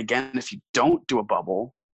then again, if you don't do a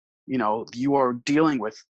bubble, you are dealing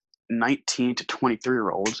with 19 to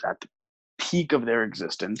 23-year-olds at the peak of their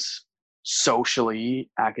existence, socially,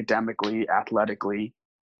 academically, athletically.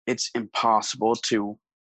 It's impossible to,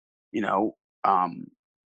 I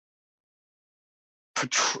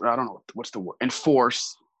don't know what's the word,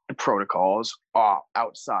 enforce the protocols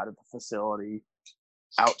outside of the facility,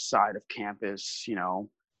 outside of campus.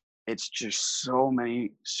 It's just so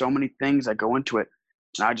many things that go into it.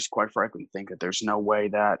 And I just quite frankly think that there's no way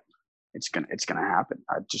that it's gonna happen.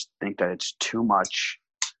 I just think that it's too much.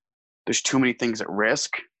 There's too many things at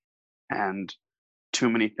risk and too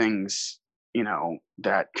many things,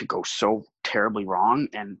 that could go so terribly wrong.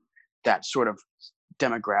 And that sort of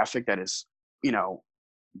demographic that is,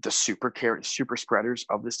 the super spreaders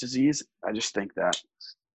of this disease. I just think that,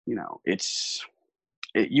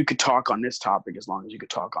 you could talk on this topic as long as you could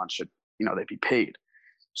talk on should they be paid.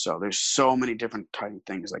 So there's so many different tiny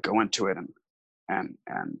things that go into it, and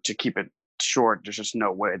to keep it short, there's just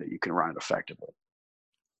no way that you can run it effectively.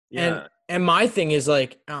 Yeah. And my thing is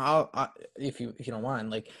like, if you don't mind,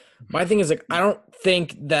 like my thing is like, I don't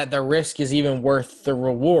think that the risk is even worth the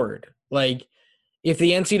reward. Like if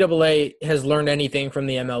the NCAA has learned anything from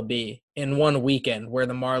the MLB in one weekend where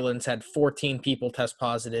the Marlins had 14 people test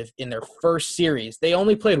positive in their first series, they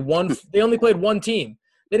only played one team.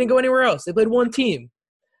 They didn't go anywhere else. They played one team.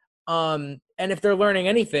 And if they're learning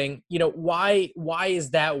anything, why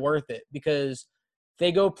is that worth it? Because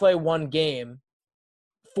they go play one game,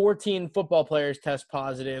 14 football players test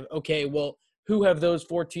positive. Okay, well, who have those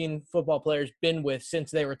 14 football players been with since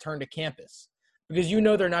they returned to campus? Because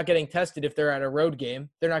they're not getting tested if they're at a road game.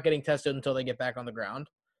 They're not getting tested until they get back on the ground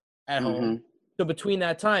at home. So between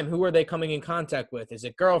that time, who are they coming in contact with? Is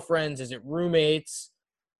it girlfriends? Is it roommates?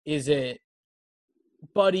 Is it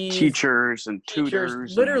buddies? Teachers and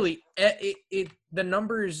tutors. Literally, the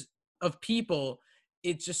numbers of people,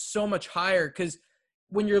 it's just so much higher because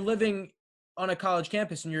when you're living on a college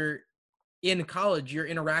campus and you're in college, you're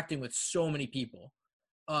interacting with so many people.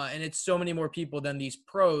 And it's so many more people than these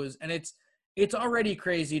pros. And it's already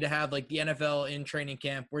crazy to have like the NFL in training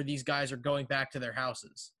camp where these guys are going back to their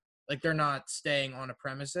houses. Like they're not staying on a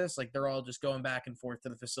premises. Like they're all just going back and forth to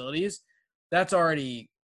the facilities. That's already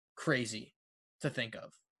crazy to think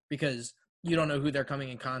of because you don't know who they're coming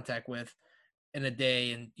in contact with in a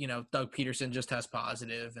day. And, Doug Peterson just has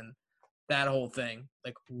positive and that whole thing.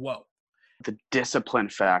 Like, whoa. The discipline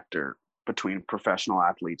factor between professional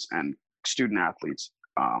athletes and student athletes,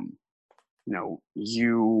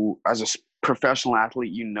 you as a professional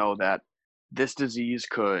athlete, that this disease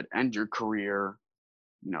could end your career,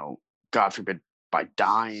 God forbid, by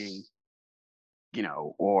dying,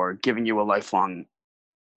 or giving you a lifelong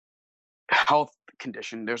health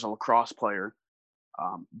condition. There's a lacrosse player,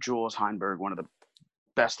 Jules Heinberg, one of the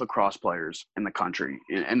best lacrosse players in the country,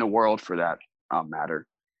 in the world for that matter.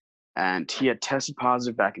 And he had tested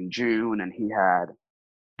positive back in June, and he had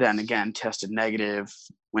then again tested negative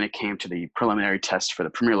when it came to the preliminary test for the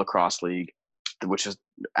Premier Lacrosse League. which is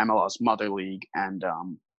MLS Mother League, and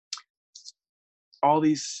all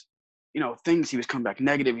these, things. He was coming back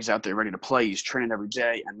negative. He's out there ready to play. He's training every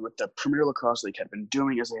day. And what the Premier Lacrosse League had been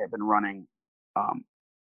doing is they had been running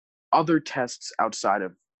other tests outside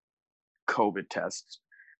of COVID tests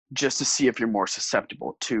just to see if you're more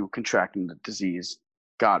susceptible to contracting the disease.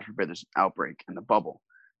 God forbid there's an outbreak in the bubble.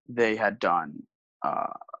 They had done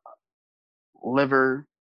liver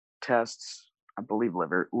tests, I believe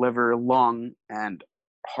liver, lung, and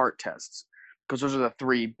heart tests, because those are the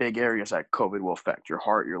three big areas that COVID will affect: your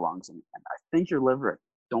heart, your lungs, and I think your liver.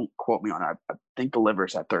 Don't quote me on it. I think the liver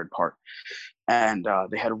is that third part. And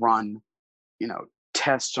they had run,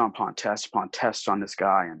 tests upon tests upon tests on this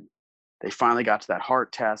guy, and they finally got to that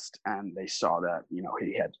heart test, and they saw that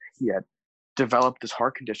he had developed this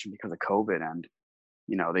heart condition because of COVID, and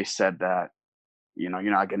they said that you're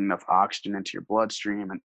not getting enough oxygen into your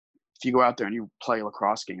bloodstream, and if you go out there and you play a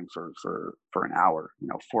lacrosse game for an hour,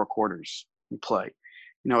 4 quarters, you play,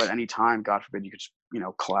 at any time, God forbid, you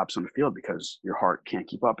could collapse on the field because your heart can't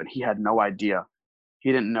keep up. And he had no idea.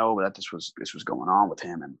 He didn't know that this was going on with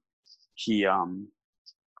him, and he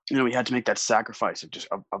he had to make that sacrifice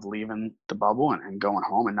of leaving the bubble and going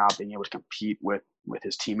home and not being able to compete with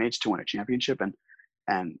his teammates to win a championship.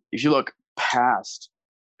 And if you look past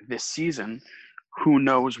this season, who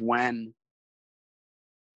knows when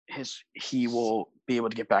he will be able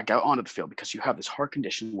to get back out onto the field, because you have this heart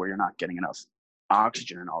condition where you're not getting enough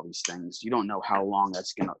oxygen and all these things. You don't know how long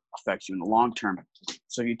that's going to affect you in the long term.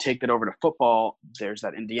 So if you take that over to football, there's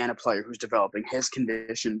that Indiana player who's developing his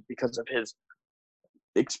condition because of his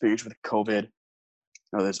experience with COVID.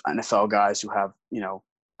 There's NFL guys who have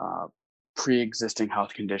pre-existing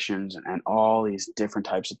health conditions and all these different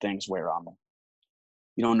types of things where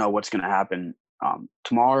you don't know what's going to happen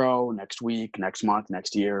tomorrow, next week, next month,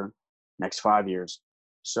 next year, next 5 years.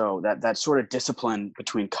 So that sort of discipline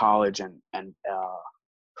between college and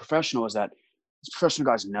professional is that these professional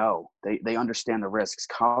guys know, they understand the risks.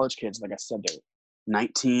 College kids, like I said, they're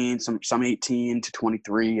 19, some 18 to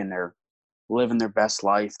 23, and they're living their best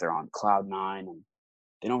life. They're on cloud 9, and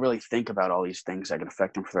they don't really think about all these things that can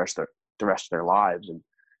affect them for the rest of their lives. And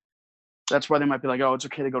that's why they might be like, oh, it's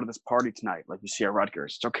okay to go to this party tonight, like you see at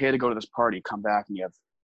Rutgers. It's okay to go to this party, come back, and you have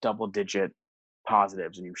double-digit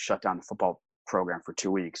positives, and you shut down the football program for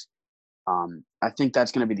 2 weeks. I think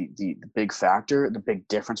that's going to be the big factor, the big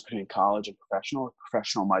difference between college and professional.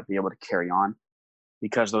 Professional might be able to carry on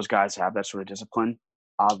because those guys have that sort of discipline.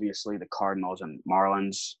 Obviously, the Cardinals and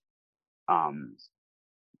Marlins,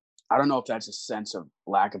 I don't know if that's a sense of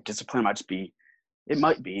lack of discipline. It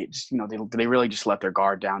might be just, they really just let their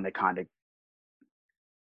guard down. They kind of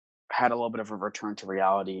had a little bit of a return to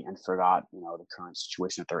reality and forgot, the current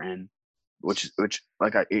situation that they're in, which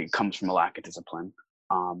it comes from a lack of discipline.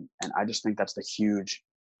 And I just think that's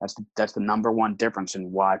the number one difference in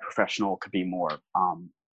why professional could be more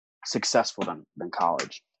successful than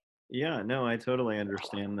college. Yeah, no, I totally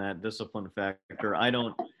understand that discipline factor. I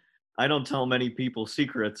don't tell many people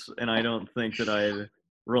secrets, and I don't think that I'd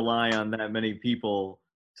rely on that many people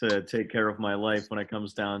to take care of my life when it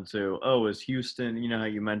comes down to, is Houston, how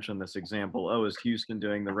you mentioned this example, is Houston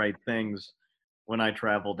doing the right things when I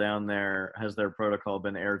travel down there? Has their protocol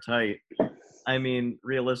been airtight? I mean,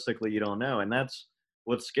 realistically, you don't know. And that's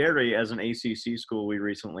what's scary. As an ACC school, we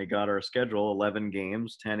recently got our schedule, 11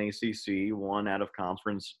 games, 10 ACC, 1 out of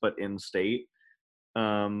conference, but in state.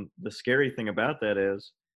 The scary thing about that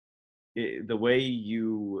is the way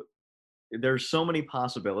there's so many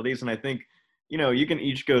possibilities. And I think, you can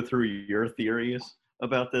each go through your theories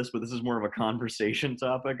about this, but this is more of a conversation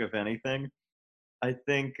topic, if anything. I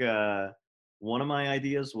think one of my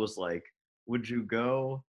ideas was like, would you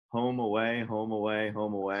go home away, home away,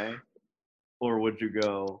 home away? Or would you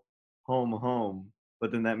go home, home?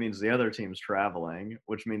 But then that means the other team's traveling,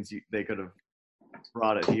 which means they could have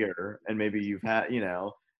brought it here. And maybe you've had,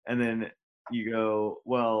 and then you go,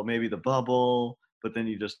 well, maybe the bubble, but then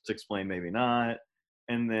you just explain maybe not.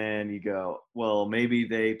 And then you go, well, maybe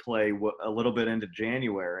they play a little bit into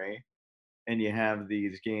January, and you have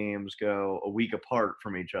these games go a week apart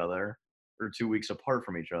from each other or 2 weeks apart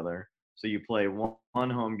from each other. So you play one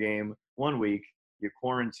home game 1 week, you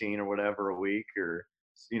quarantine or whatever a week, or,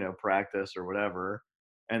 practice or whatever.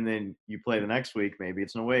 And then you play the next week, maybe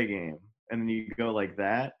it's an away game. And then you go like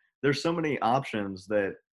that. There's so many options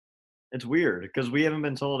that it's weird because we haven't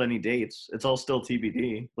been told any dates. It's all still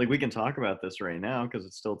TBD. Like, we can talk about this right now because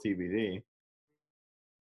it's still TBD.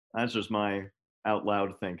 That's just my out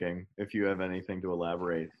loud thinking. If you have anything to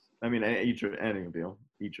elaborate, I mean, each of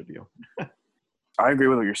you. I agree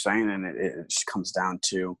with what you're saying, and it just comes down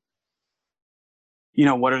to,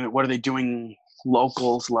 what are they doing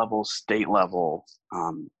locals level, state level,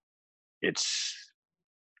 it's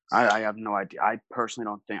I have no idea. I personally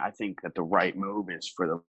don't think. I think that the right move is for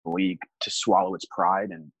the league to swallow its pride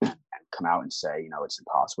and come out and say, it's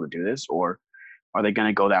impossible to do this, or are they going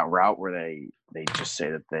to go that route where they just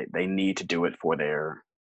say that they need to do it for their,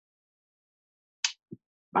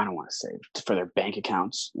 I don't want to say for their bank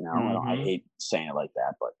accounts. I hate saying it like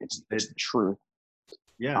that, but it's the truth.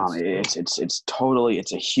 Yeah, it's totally,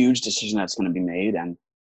 it's a huge decision that's going to be made,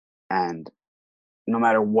 and no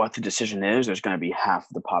matter what the decision is, there's going to be half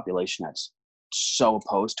of the population that's so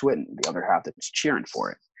opposed to it, and the other half that's cheering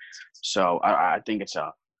for it. So I think it's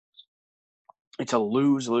a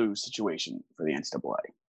lose-lose situation for the NCAA.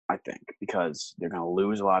 I think, because they're going to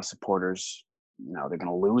lose a lot of supporters. They're going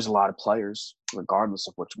to lose a lot of players, regardless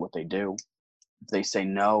of what they do. If they say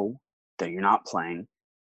no, that you're not playing,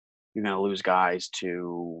 you're going to lose guys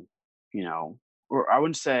to, or I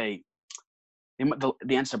wouldn't say the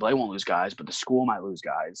NCAA won't lose guys, but the school might lose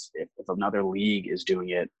guys if another league is doing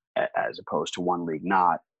it as opposed to one league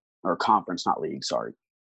not, or conference, not league, sorry.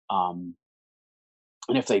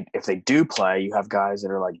 And if they do play, you have guys that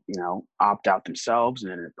are like, opt out themselves,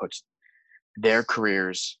 and then it puts their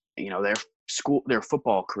careers, their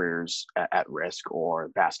football careers at risk, or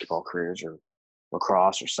basketball careers, or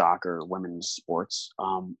lacrosse, or soccer, or women's sports.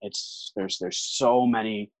 There's so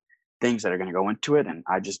many things that are going to go into it, and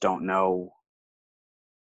I just don't know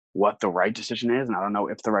what the right decision is, and I don't know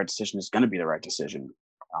if the right decision is going to be the right decision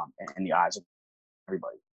in the eyes of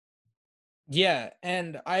everybody. Yeah,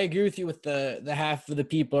 and I agree with you with the half of the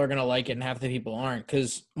people are going to like it and half of the people aren't,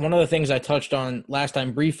 because one of the things I touched on last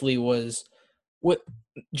time briefly was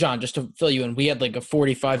John, just to fill you in, we had like a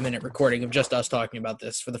 45-minute recording of just us talking about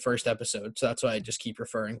this for the first episode, so that's why I just keep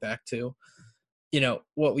referring back to,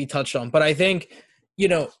 what we touched on. But I think,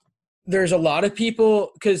 there's a lot of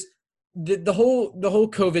people, because the whole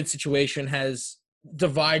COVID situation has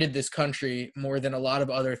divided this country more than a lot of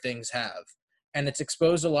other things have. And it's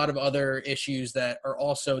exposed a lot of other issues that are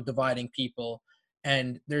also dividing people.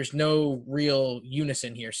 And there's no real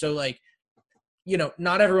unison here. So,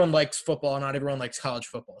 not everyone likes football. Not everyone likes college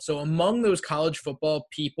football. So among those college football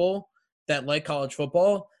people that like college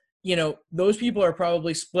football, those people are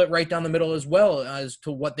probably split right down the middle as well as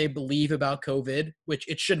to what they believe about COVID, which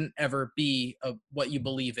it shouldn't ever be what you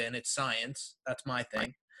believe in. It's science. That's my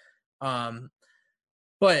thing.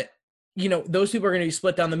 But those people are going to be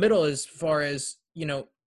split down the middle as far as,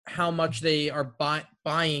 how much they are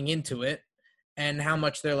buying into it and how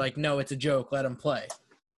much they're like, no, it's a joke, let them play.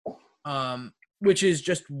 Which is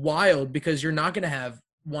just wild, because you're not going to have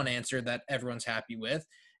one answer that everyone's happy with.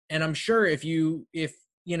 And I'm sure if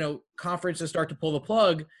conferences start to pull the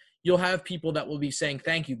plug, you'll have people that will be saying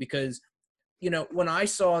thank you, because, when I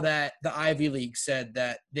saw that the Ivy League said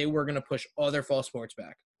that they were going to push all their fall sports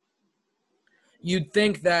back, you'd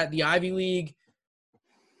think that the Ivy League,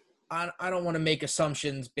 I don't want to make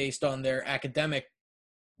assumptions based on their academic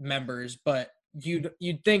members, but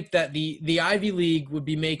you'd think that the Ivy League would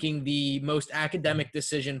be making the most academic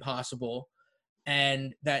decision possible,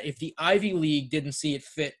 and that if the Ivy League didn't see it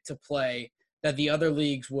fit to play, that the other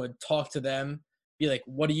leagues would talk to them, be like,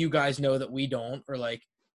 what do you guys know that we don't? Or like,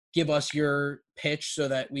 give us your pitch so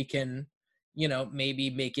that we can, maybe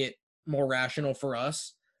make it more rational for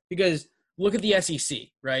us. Because look at the SEC,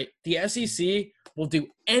 right? The SEC will do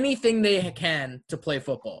anything they can to play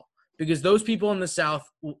football, because those people in the South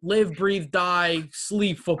live, breathe, die,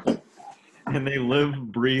 sleep football. And they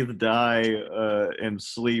live, breathe, die, and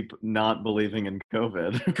sleep not believing in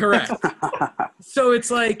COVID. Correct. So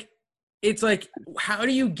it's like, how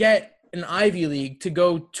do you get an Ivy League to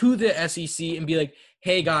go to the SEC and be like,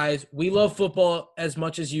 hey guys, we love football as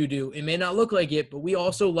much as you do. It may not look like it, but we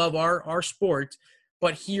also love our sport.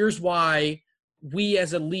 But here's why we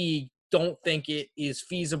as a league don't think it is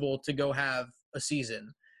feasible to go have a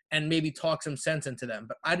season, and maybe talk some sense into them.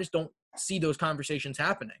 But I just don't see those conversations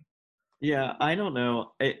happening. Yeah, I don't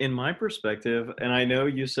know. In my perspective, and I know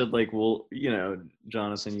you said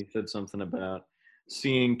Jonathan, you said something about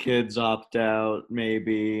seeing kids opt out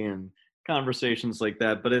maybe, and conversations like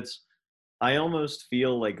that. But I almost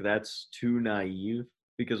feel like that's too naive,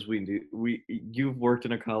 because you've worked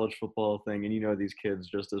in a college football thing, and you know these kids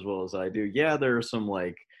just as well as I do. Yeah, there are some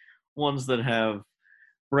ones that have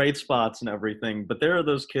bright spots and everything, but there are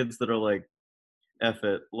those kids that are like, F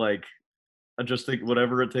it, I just think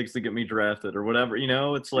whatever it takes to get me drafted, or whatever,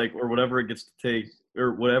 it's like, or whatever it gets to take,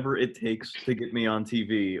 or whatever it takes to get me on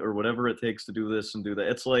TV, or whatever it takes to do this and do that.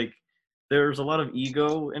 It's like, there's a lot of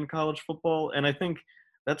ego in college football, and I think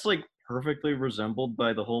that's perfectly resembled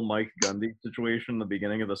by the whole Mike Gundy situation in the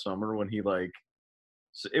beginning of the summer, when he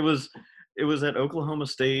it was it was at Oklahoma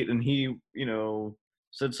State, and he,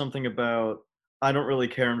 said something about, I don't really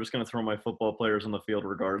care. I'm just going to throw my football players on the field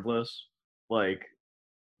regardless. Like,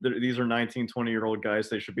 these are 19, 20-year-old guys.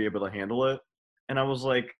 They should be able to handle it. And I was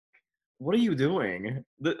like, what are you doing?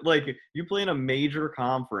 Like, you play in a major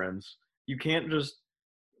conference. You can't just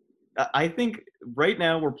 – I think right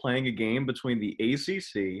now we're playing a game between the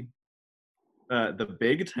ACC, the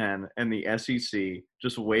Big Ten, and the SEC,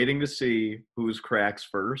 just waiting to see who's cracks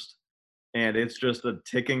first. And it's just a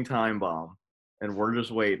ticking time bomb. And we're just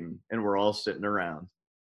waiting, and we're all sitting around.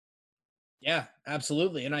 Yeah,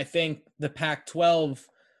 absolutely. And I think the Pac-12,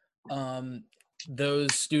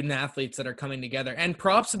 those student athletes that are coming together, and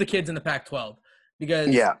props to the kids in the Pac-12,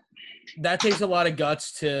 because that takes a lot of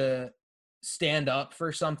guts to stand up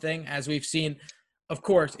for something. As we've seen, of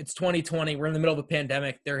course, it's 2020. We're in the middle of a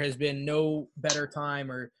pandemic. There has been no better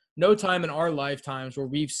time, or no time in our lifetimes where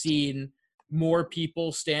we've seen more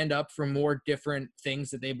people stand up for more different things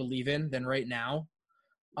that they believe in than right now.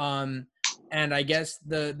 And I guess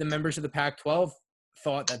the members of the Pac-12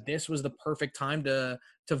 thought that this was the perfect time to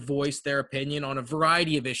voice their opinion on a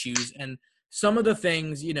variety of issues. And some of the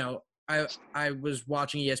things, I was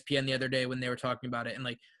watching ESPN the other day when they were talking about it, and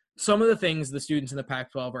like some of the things the students in the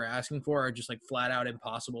Pac-12 are asking for are just like flat out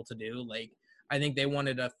impossible to do. Like, I think they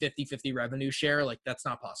wanted a 50-50 revenue share. Like, that's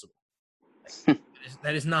not possible.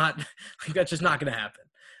 That is not, like, that's just not going to happen.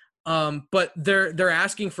 But they're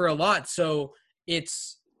asking for a lot. So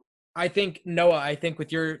it's, I think, Noah, with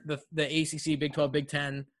the ACC, Big 12, Big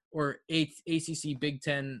 10, or ACC, Big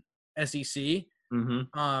 10, SEC,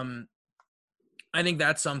 I think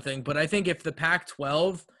that's something. But I think if the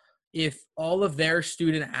Pac-12, if all of their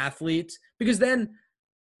student athletes, because then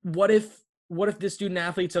what if the student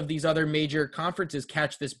athletes of these other major conferences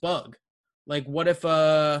catch this bug? Like, what if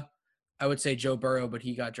I would say Joe Burrow, but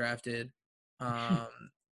he got drafted.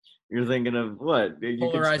 You're thinking of what?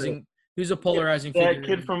 Polarizing. Who's a polarizing figure? That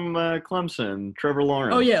kid from Clemson, Trevor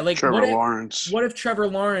Lawrence. Oh, yeah. Like, Trevor Lawrence. What if Trevor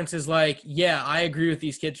Lawrence is like, yeah, I agree with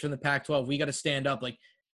these kids from the Pac-12. We got to stand up. Like,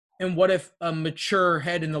 and what if a mature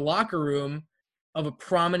head in the locker room of a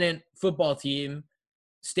prominent football team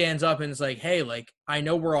stands up and is like, hey, like, I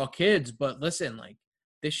know we're all kids, but listen, like,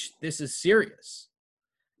 this is serious.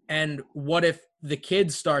 And what if the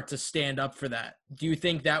kids start to stand up for that? Do you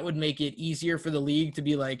think that would make it easier for the league to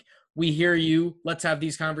be like, we hear you, let's have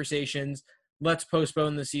these conversations, let's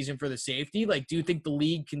postpone the season for the safety? Like, do you think the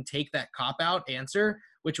league can take that cop-out answer,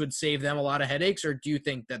 which would save them a lot of headaches, or do you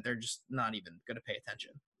think that they're just not even going to pay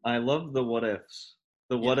attention? I love the what ifs.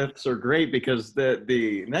 The what ifs are great, because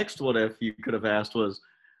the next what if you could have asked was,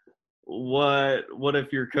 what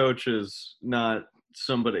if your coach is not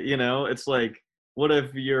somebody, it's like, what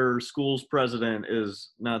if your school's president is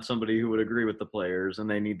not somebody who would agree with the players and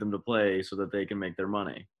they need them to play so that they can make their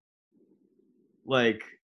money? Like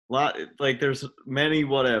there's many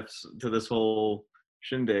what ifs to this whole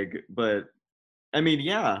shindig, but I mean,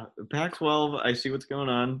 yeah, Pac-12, I see what's going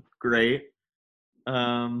on. Great.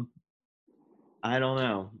 I don't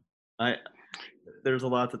know. There's a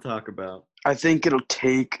lot to talk about. I think it'll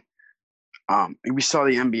take we saw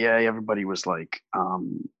the NBA, everybody was like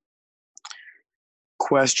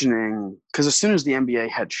questioning, because as soon as the NBA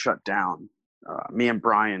had shut down, me and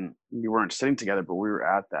Brian, we weren't sitting together, but we were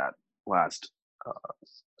at that last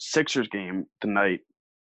Sixers game the night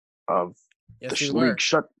of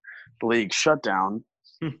the league shut down.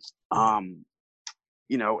 As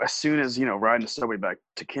soon as, riding the subway back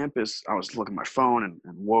to campus, I was looking at my phone, and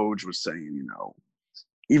Woj was saying,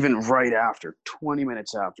 even right after, 20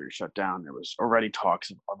 minutes after he shut down, there was already talks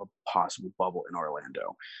of a possible bubble in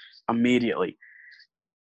Orlando immediately.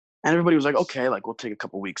 And everybody was like, okay, like, we'll take a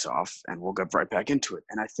couple weeks off and we'll get right back into it.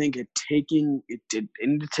 And I think it needed to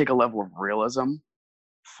take a level of realism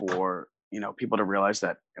for, people to realize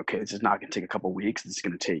that, okay, this is not going to take a couple weeks. This is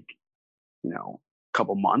going to take, a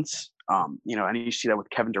couple months. And you see that with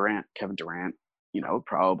Kevin Durant. Kevin Durant,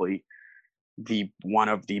 probably one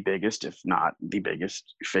of the biggest, if not the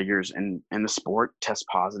biggest figures in the sport, test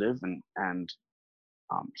positive. And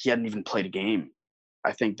he hadn't even played a game.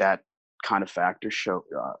 I think that kind of factor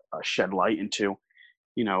shed light into,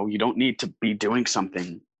 you don't need to be doing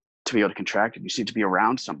something to be able to contract it. You just need to be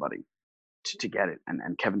around somebody to get it.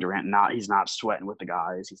 And Kevin Durant, he's not sweating with the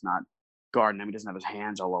guys. He's not guarding them. He doesn't have his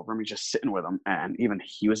hands all over him. He's just sitting with them. And even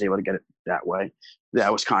he was able to get it that way.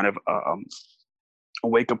 That was kind of a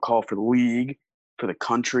wake-up call for the league, for the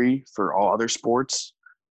country, for all other sports,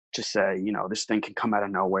 to say, this thing can come out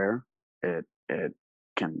of nowhere. It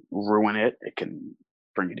can ruin it. It can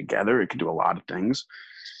bring you together. It can do a lot of things.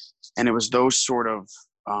 And it was those sort of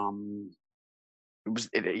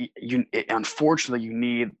unfortunately, you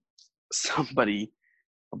need somebody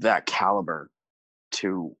of that caliber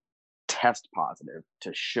to test positive,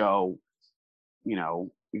 to show,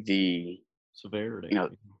 the Severity.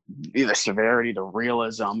 The severity, the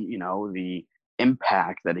realism, the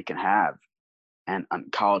impact that it can have, and on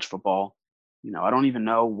college football, I don't even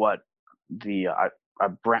know what the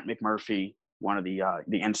Brent McMurphy, one of the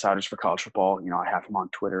insiders for college football, I have him on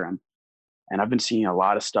Twitter, and I've been seeing a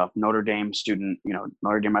lot of stuff. Notre Dame student,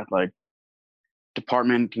 Notre Dame athletic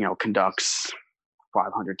department, conducts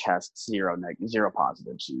 500 tests, zero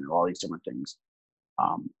positives, all these different things.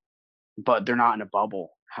 But they're not in a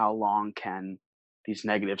bubble. How long can these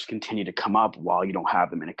negatives continue to come up while you don't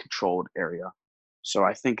have them in a controlled area? So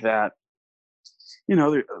I think that,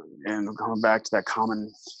 and going back to that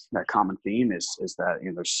common theme is that,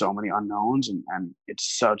 there's so many unknowns, and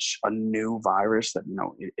it's such a new virus that,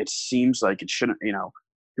 it seems like it shouldn't,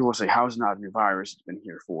 people say, how is it not a new virus? It's been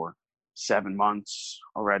here for 7 months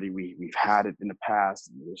already. We've had it in the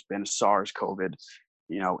past. There's been a SARS COVID,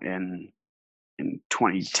 in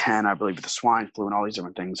 2010, I believe, with the swine flu and all these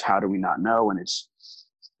different things. How do we not know? And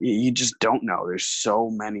you just don't know. There's so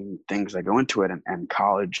many things that go into it, and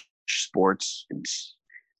college sports and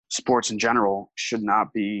sports in general should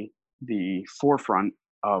not be the forefront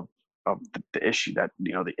of the issue. That,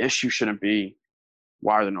 the issue shouldn't be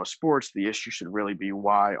why are there no sports. The issue should really be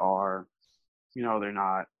why are, there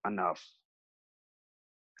not enough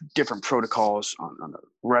different protocols on a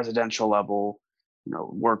residential level,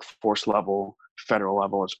 workforce level, federal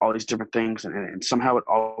level. It's all these different things, and somehow it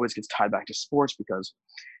always gets tied back to sports because,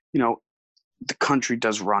 the country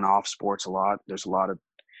does run off sports a lot. There's a lot of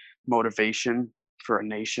motivation for a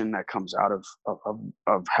nation that comes out of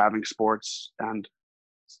having sports,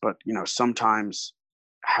 but sometimes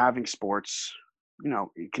having sports,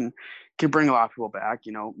 it can bring a lot of people back.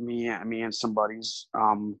 Me and some buddies,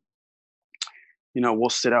 we'll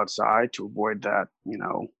sit outside to avoid that,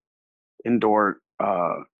 indoor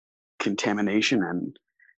contamination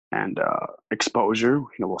and exposure.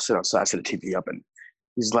 We'll sit outside, set the TV up, and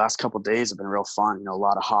these last couple of days have been real fun. A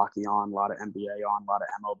lot of hockey on, a lot of NBA on, a lot of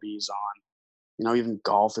MLBs on. Even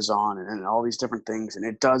golf is on, and all these different things, and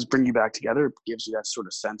it does bring you back together. It gives you that sort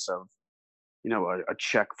of sense of, a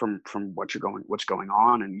check from what's going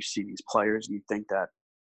on, and you see these players, and you think that,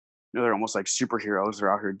 they're almost like superheroes.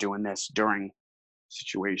 They're out here doing this during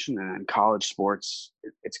situation, and in college sports,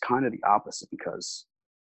 it's kind of the opposite because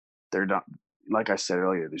they're not, like I said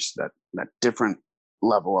earlier, there's that different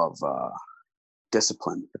level of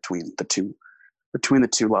discipline between the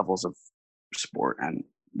two levels of sport, and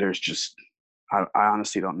there's just I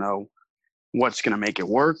honestly don't know what's going to make it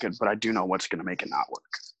work, but I do know what's going to make it not work.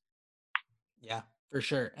 Yeah, for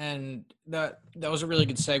sure. And that was a really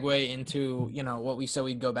good segue into, what we said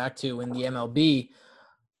we'd go back to in the MLB.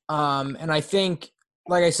 And I think,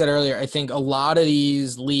 like I said earlier, I think a lot of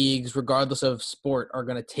these leagues, regardless of sport, are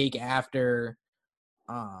going to take after,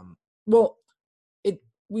 I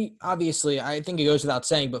think it goes without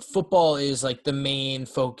saying, but football is like the main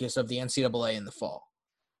focus of the NCAA in the fall.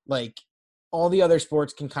 Like, all the other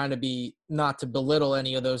sports can kind of be, not to belittle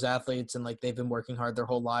any of those athletes, and like they've been working hard their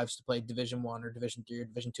whole lives to play Division I or Division III or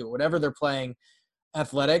Division II or whatever they're playing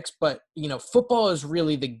athletics, but football is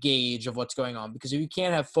really the gauge of what's going on, because if you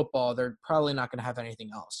can't have football, they're probably not going to have anything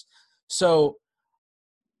else. So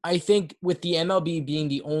I think with the MLB being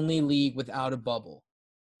the only league without a bubble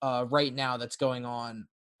right now that's going on,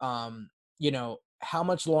 how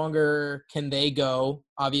much longer can they go?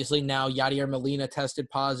 Obviously now Yadier Molina tested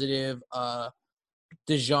positive.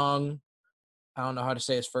 DeJong, I don't know how to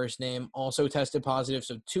say his first name, also tested positive.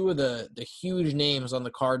 So two of the huge names on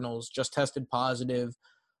the Cardinals just tested positive.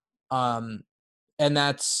 And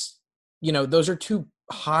that's, those are two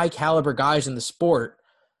high caliber guys in the sport.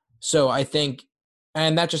 So I think,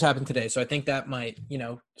 and that just happened today. So I think that might,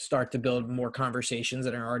 start to build more conversations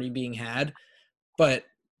that are already being had. But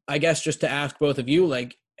I guess just to ask both of you,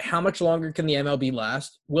 like, how much longer can the MLB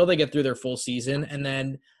last? Will they get through their full season? And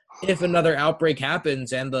then if another outbreak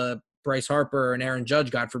happens and the Bryce Harper and Aaron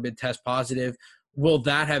Judge, God forbid, test positive, will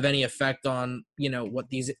that have any effect on, what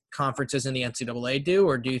these conferences in the NCAA do?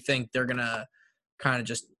 Or do you think they're going to kind of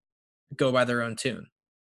just go by their own tune?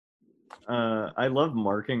 I love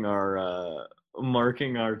marking our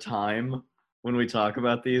time when we talk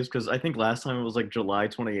about these, because I think last time it was like July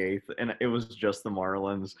 28th and it was just the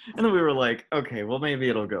Marlins, and then we were like, okay, well, maybe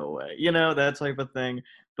it'll go away, that type of thing.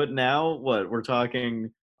 But now we're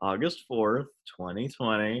talking August 4th,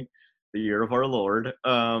 2020, the year of our Lord.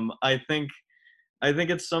 I think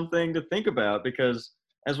it's something to think about, because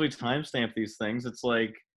as we timestamp these things, it's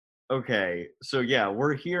like, okay, so yeah,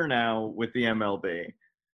 we're here now with the MLB.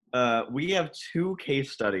 we have two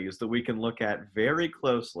case studies that we can look at very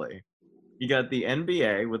closely. You got the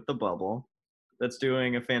NBA with the bubble that's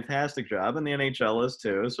doing a fantastic job, and the NHL is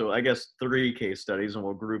too. So I guess three case studies, and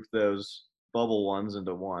we'll group those bubble ones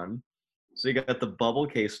into one. So you got the bubble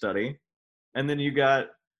case study, and then you got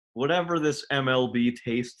whatever this MLB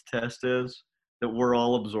taste test is that we're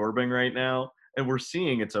all absorbing right now, and we're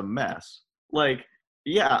seeing it's a mess. Like,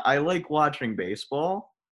 yeah, I like watching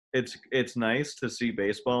baseball. It's nice to see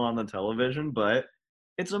baseball on the television, but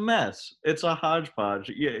it's a mess. It's a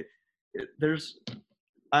hodgepodge. Yeah, there's.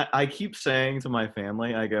 I keep saying to my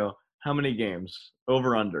family, I go, how many games?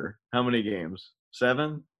 Over under. How many games?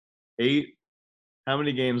 7, 8. How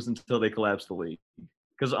many games until they collapse the league?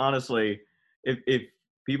 Because honestly, if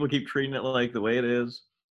people keep treating it like the way it is,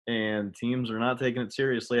 and teams are not taking it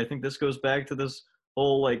seriously, I think this goes back to this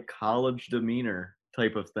whole like college demeanor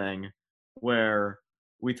type of thing, where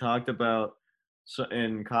we talked about. So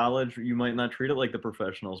in college, you might not treat it like the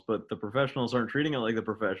professionals, but the professionals aren't treating it like the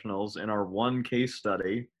professionals in our one case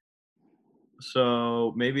study.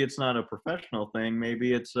 So maybe it's not a professional thing.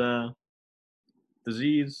 Maybe it's a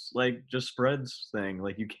disease like just spreads thing.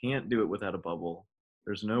 Like you can't do it without a bubble.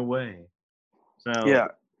 There's no way. So Yeah.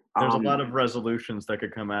 there's a lot of resolutions that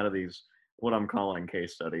could come out of these, what I'm calling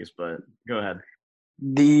case studies. But go ahead.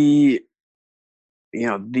 The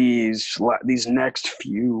these next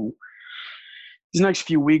few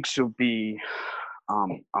weeks will be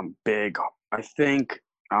big. I think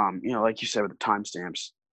like you said with the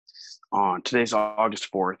timestamps. On today's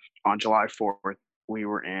August 4th. On July 4th, we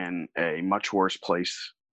were in a much worse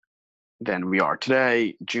place than we are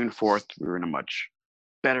today. June 4th, we were in a much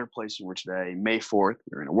better place than we're today. May 4th,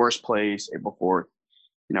 we were in a worse place. April 4th,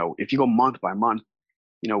 if you go month by month,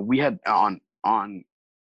 we had on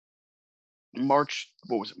March,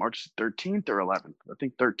 what was it, March 13th or 11th? I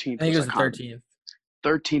think 13th. I think it was the 13th.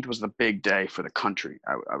 13th was the big day for the country,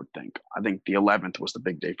 I would think. I think the 11th was the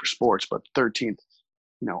big day for sports, but 13th,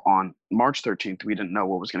 on March 13th, we didn't know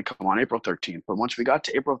what was going to come on April 13th. But once we got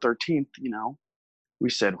to April 13th, we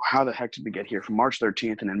said, how the heck did we get here from March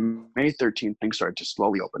 13th? And then May 13th, things started to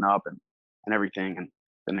slowly open up and everything. And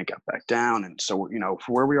then it got back down. And so,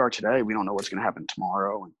 for where we are today, we don't know what's going to happen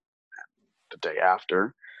tomorrow and the day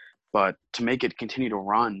after. But to make it continue to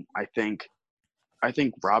run, I think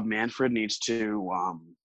Rob Manfred needs to,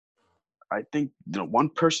 I think one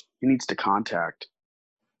person he needs to contact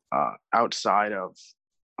outside of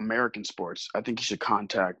American sports. I think he should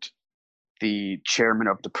contact the chairman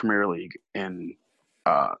of the Premier League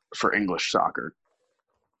for English soccer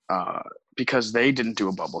because they didn't do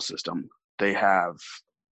a bubble system. They have,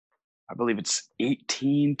 I believe it's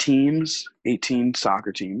 18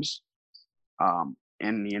 soccer teams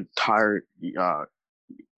in the entire I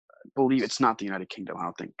believe it's not the United Kingdom. I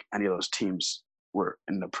don't think any of those teams were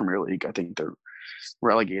in the Premier League. I think they're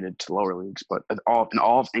relegated to lower leagues, but in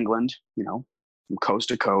all of England, from coast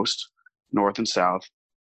to coast, north and south,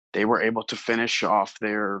 they were able to finish off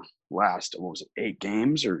their last, 8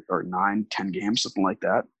 games or 9, 10 games, something like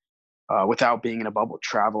that, without being in a bubble,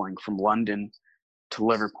 traveling from London to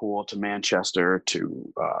Liverpool to Manchester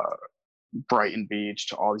to Brighton Beach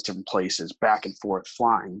to all these different places, back and forth,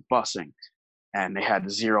 flying, busing, and they had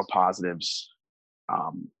 0 positives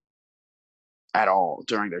at all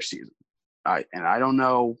during their season. I don't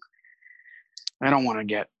know. I don't want to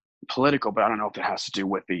get political, but I don't know if it has to do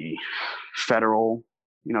with the federal,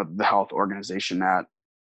 the health organization that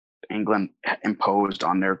England imposed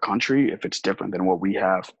on their country, if it's different than what we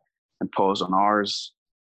have imposed on ours,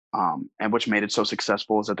 and which made it so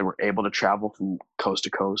successful is that they were able to travel from coast to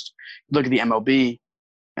coast. Look at the MLB,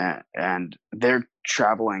 and they're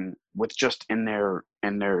traveling with just in their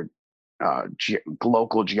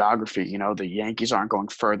local geography. The Yankees aren't going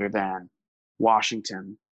further than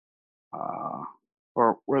Washington,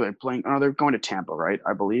 or where are they playing? Oh, they're going to Tampa, right?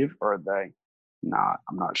 I believe, or are they not?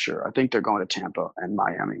 I'm not sure. I think they're going to Tampa and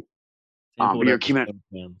Miami. But you're keeping it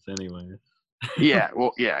anyway. Yeah,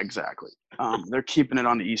 well, yeah, exactly. They're keeping it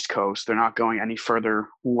on the East Coast. They're not going any further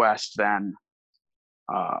west than,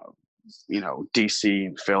 DC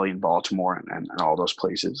and Philly and Baltimore and all those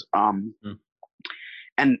places. And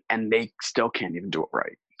they still can't even do it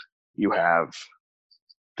right. You have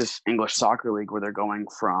this English soccer league where they're going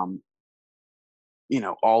from,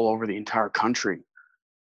 all over the entire country.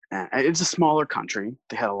 And it's a smaller country.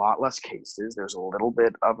 They had a lot less cases. There's a little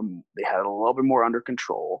bit of them. They had a little bit more under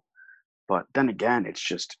control. But then again, it's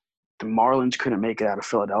just the Marlins couldn't make it out of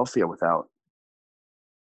Philadelphia without,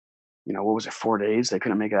 what was it, 4 days? They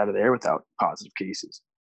couldn't make it out of there without positive cases.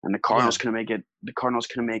 And the Cardinals couldn't make it. The Cardinals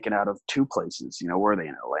couldn't make it out of 2 places. Where are they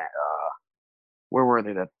in Atlanta? where were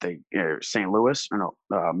they that St. Louis or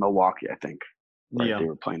no, Milwaukee, I think, right? Yeah, They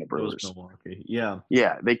were playing the it was Brewers. Milwaukee. Yeah.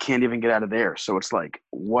 Yeah, they can't even get out of there. So it's like,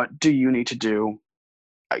 what do you need to do?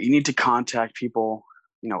 You need to contact people,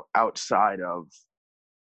 outside of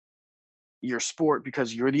your sport,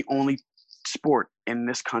 because you're the only sport in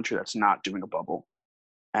this country that's not doing a bubble.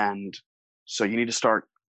 And so you need to start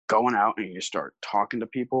going out and you need to start talking to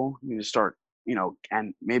people. You need to start,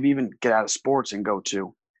 and maybe even get out of sports and go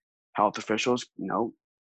to health officials,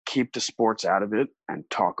 keep the sports out of it and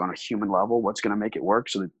talk on a human level. What's going to make it work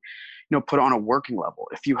so that, put it on a working level.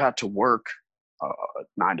 If you had to work a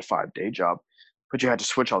 9-to-5 day job, but you had to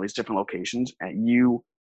switch all these different locations, and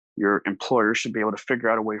your employer should be able to figure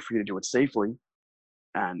out a way for you to do it safely.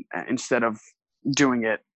 And instead of doing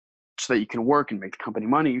it so that you can work and make the company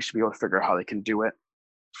money, you should be able to figure out how they can do it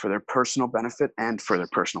for their personal benefit and for their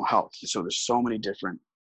personal health. So there's so many different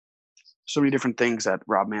things that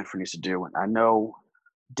Rob Manfred needs to do. And I know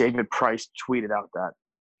David Price tweeted out that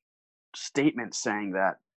statement saying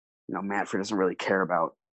that, Manfred doesn't really care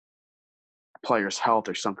about players' health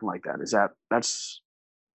or something like that. Is that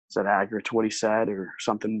accurate to what he said, or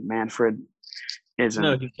something? Manfred isn't.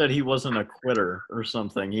 No, he said he wasn't a quitter or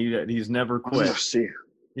something. He's never quit. See.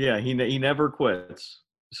 Yeah, he never quits.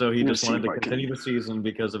 So he just wanted to I can- continue the season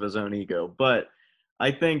because of his own ego. But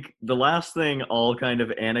I think the last thing I'll kind of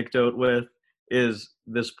anecdote with is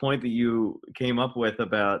this point that you came up with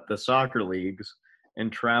about the soccer leagues and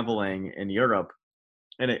traveling in Europe.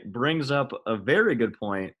 And it brings up a very good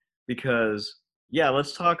point because, yeah,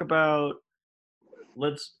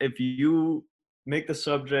 if you make the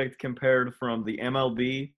subject compared from the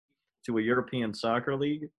MLB to a European soccer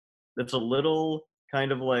league, that's a little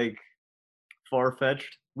kind of like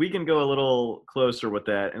far-fetched. We can go a little closer with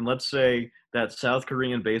that. And let's say that South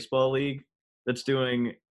Korean baseball league that's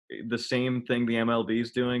doing the same thing the MLB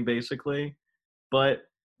is doing, basically. But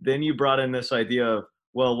then you brought in this idea of,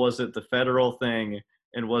 well, was it the federal thing?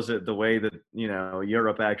 And was it the way that,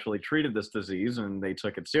 Europe actually treated this disease and they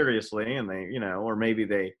took it seriously and they, or maybe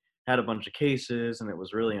they had a bunch of cases and it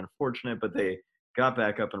was really unfortunate, but they got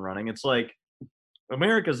back up and running. It's like,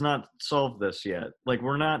 America's not solved this yet. Like,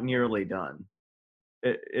 we're not nearly done.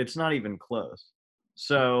 It's not even close.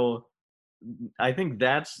 So I think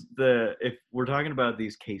if we're talking about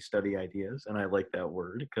these case study ideas, and I like that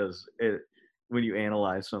word because when you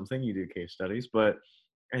analyze something, you do case studies, but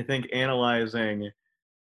I think analyzing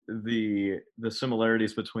the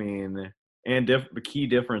similarities between and the key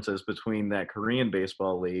differences between that Korean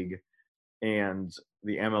baseball league and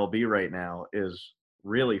the MLB right now is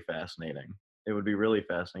really fascinating. It would be really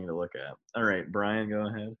fascinating to look at. All right, Brian, go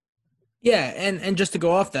ahead. Yeah, and just to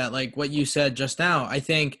go off that, like what you said just now, I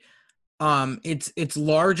think it's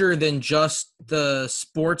larger than just the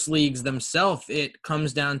sports leagues themselves. It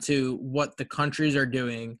comes down to what the countries are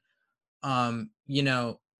doing.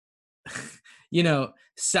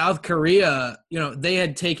 South Korea, they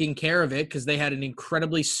had taken care of it because they had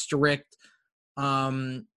incredibly strict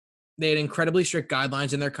guidelines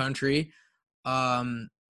in their country.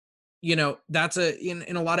 That's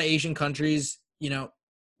in a lot of Asian countries,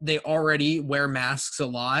 they already wear masks a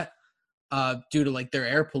lot due to like their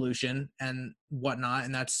air pollution and whatnot,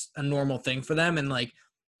 and that's a normal thing for them. And like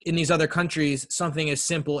in these other countries, something as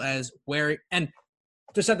simple as wearing, and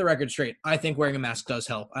to set the record straight, I think wearing a mask does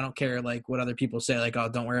help. I don't care like what other people say, like, oh,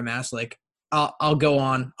 don't wear a mask. Like I'll go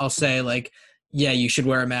on, I'll say like, yeah, you should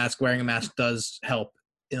wear a mask. Wearing a mask does help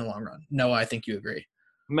in the long run. No, I think you agree.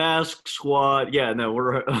 Mask squad. Yeah, no,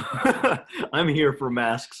 we're I'm here for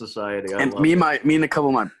Mask Society. And me and a couple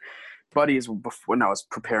of my buddies, when I was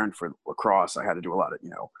preparing for lacrosse, I had to do a lot of,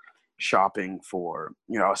 shopping for,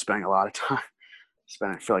 I was spending a lot of time,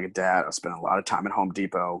 I feel like a dad. I was spending a lot of time at Home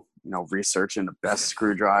Depot, researching the best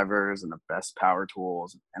screwdrivers and the best power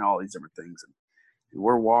tools and all these different things. And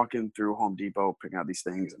we're walking through Home Depot, picking out these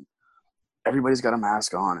things, and everybody's got a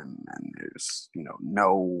mask on, and there's,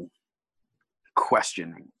 no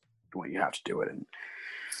questioning when you have to do it. And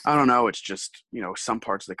I don't know, it's just, some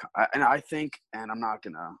parts of and I think, and I'm not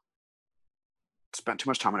going to spend too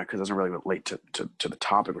much time on it because it doesn't really relate to the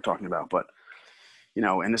topic we're talking about, but,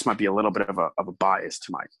 and this might be a little bit of a bias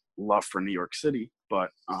to my love for New York City,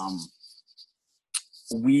 but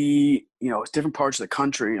it's different parts of the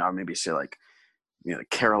country, maybe say like, the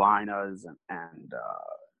Carolinas and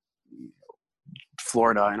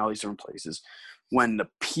Florida and all these different places, when the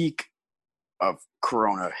peak of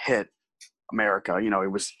Corona hit America,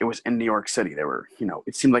 it was in New York City. There were,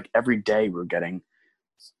 it seemed like every day we were getting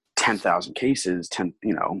 10,000 cases, a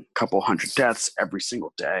couple hundred deaths every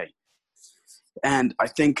single day. And I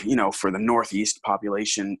think, for the Northeast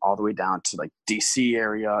population, all the way down to like DC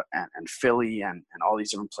area and Philly and all these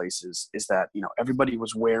different places, is that, everybody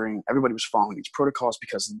was following these protocols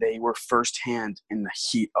because they were firsthand in the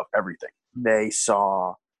heat of everything. They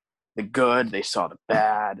saw the good, they saw the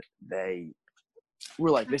bad. They were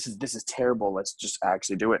like, this is terrible. Let's just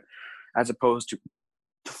actually do it. As opposed to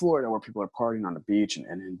Florida, where people are partying on the beach and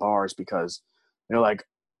in bars because they're like,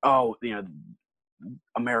 oh,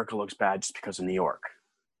 America looks bad just because of New York,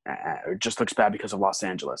 or just looks bad because of Los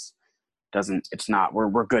Angeles. It's not.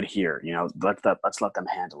 We're good here. Let's let them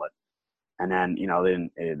handle it. And then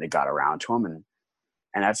then they got around to them, and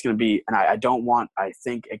that's going to be. And I don't want. I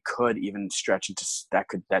think it could even stretch into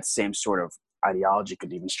that same sort of ideology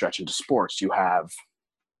could even stretch into sports.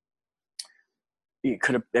 It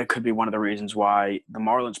could be one of the reasons why the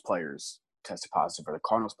Marlins players tested positive or the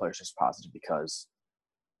Cardinals players tested positive, because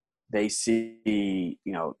they see,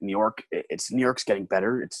 New York. New York's getting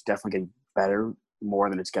better. It's definitely getting better more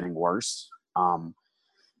than it's getting worse.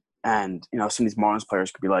 And some of these Marlins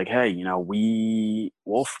players could be like, hey,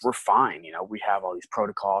 we're fine. We have all these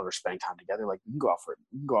protocols. We're spending time together. Like, we can go out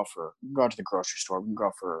to the grocery store. We can go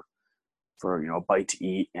out for a bite to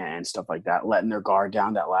eat and stuff like that. Letting their guard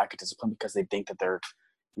down, that lack of discipline, because they think that they're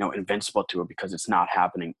invincible to it, because it's not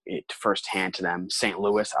happening firsthand to them. St.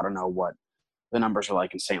 Louis, I don't know what the numbers are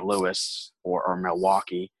like in St. Louis or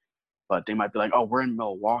Milwaukee, but they might be like, oh, we're in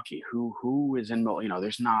Milwaukee. Who is in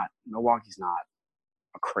Milwaukee's not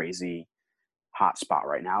a crazy hot spot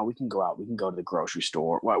right now. We can go out. We can go to the grocery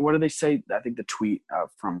store. What do they say? I think the tweet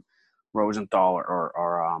from Rosenthal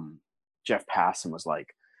or Jeff Passan was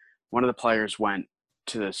like, one of the players went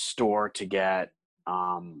to the store to get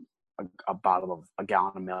a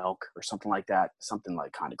gallon of milk or something like that. Something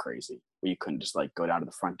like kind of crazy, where you couldn't just like go down to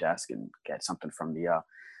the front desk and get something from the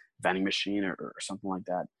vending machine or something like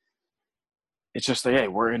that. It's just like, hey,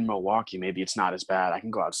 we're in Milwaukee. Maybe it's not as bad. I can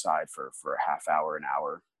go outside for a half hour, an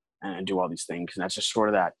hour, and do all these things. And that's just sort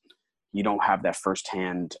of that. You don't have that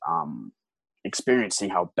firsthand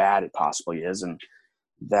experiencing how bad it possibly is, and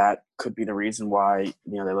that could be the reason why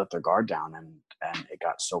they let their guard down and it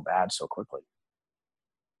got so bad so quickly.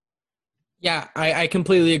 Yeah, I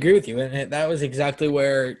completely agree with you. And that was exactly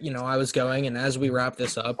where, I was going. And as we wrap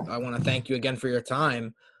this up, I want to thank you again for your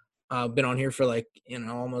time. I've been on here for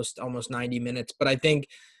almost 90 minutes, but I think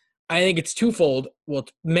it's twofold. Well,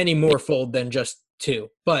 it's many more fold than just two,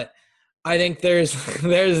 but I think there's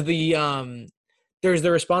the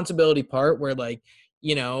responsibility part where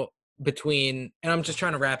between, and I'm just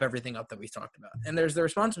trying to wrap everything up that we talked about. And there's the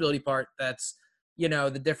responsibility part that's,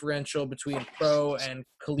 the differential between pro and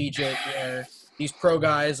collegiate, where these pro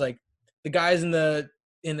guys, like the guys in the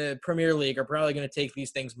Premier League, are probably going to take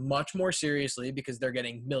these things much more seriously because they're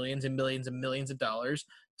getting millions and millions and millions of dollars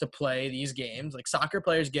to play these games. Like, soccer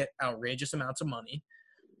players get outrageous amounts of money.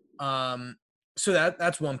 So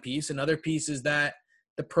that's one piece. Another piece is that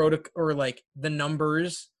the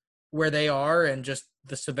numbers where they are, and just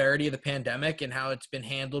the severity of the pandemic and how it's been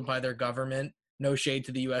handled by their government. No shade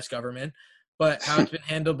to the U.S. government, but how it's been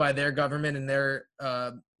handled by their government and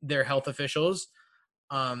their health officials.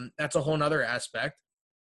 That's a whole nother aspect.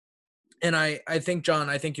 And I think,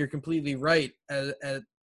 John, you're completely right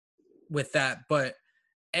with that. But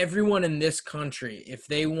everyone in this country, if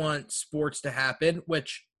they want sports to happen,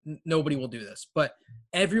 which nobody will do this, but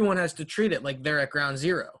everyone has to treat it like they're at ground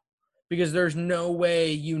zero, because there's no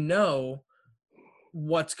way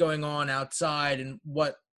what's going on outside and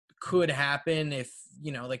what could happen if,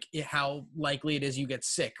 how likely it is you get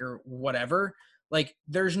sick or whatever. Like,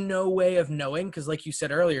 there's no way of knowing, because like you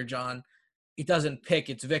said earlier, John, it doesn't pick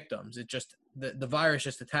its victims. It just, the virus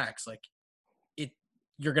just attacks. Like,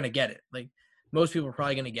 you're going to get it. Like, most people are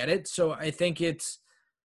probably going to get it. So I think it's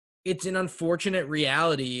an unfortunate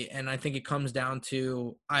reality. And I think it comes down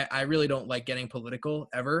to, I really don't like getting political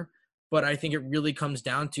ever, but I think it really comes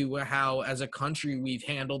down to how, as a country, we've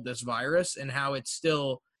handled this virus, and how it's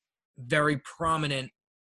still very prominent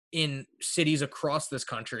in cities across this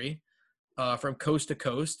country, from coast to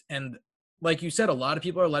coast. And like you said, a lot of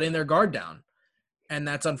people are letting their guard down, and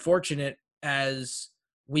that's unfortunate as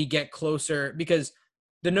we get closer, because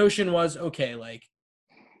the notion was, okay, like,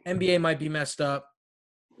 NBA might be messed up,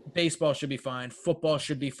 baseball should be fine, football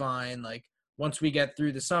should be fine. Like, once we get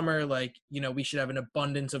through the summer, we should have an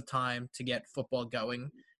abundance of time to get football going,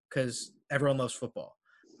 because everyone loves football.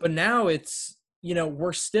 But now it's,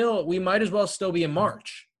 we might as well still be in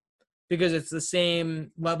March, because it's the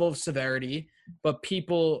same level of severity, but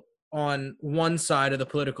people on one side of the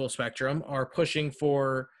political spectrum are pushing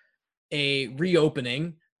for a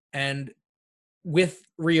reopening, and with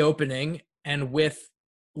reopening and with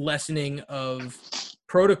lessening of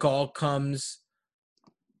protocol comes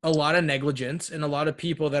a lot of negligence and a lot of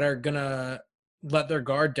people that are going to let their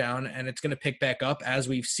guard down, and it's going to pick back up as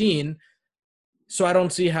we've seen. So I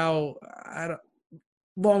don't see how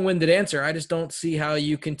long-winded answer. I just don't see how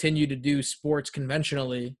you continue to do sports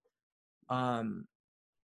conventionally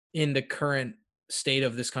in the current state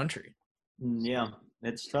of this country. Yeah,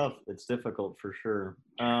 it's tough. It's difficult for sure.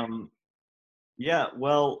 Yeah,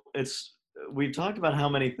 well, we've talked about how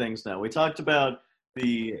many things now. We talked about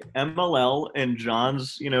the MLL and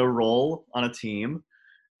John's, role on a team.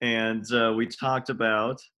 And we talked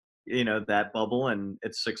about, that bubble and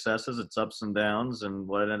its successes, its ups and downs, and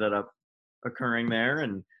what ended up occurring there.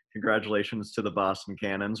 And congratulations to the Boston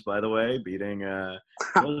Cannons, by the way, beating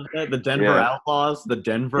what was that? The Denver Outlaws. The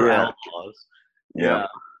Denver Outlaws. Yeah.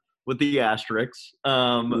 With the asterisks.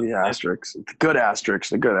 The asterisks. The good asterisks.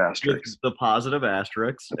 The good asterisks. The positive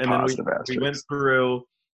asterisks. And then we went through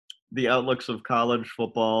the outlooks of college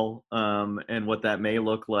football and what that may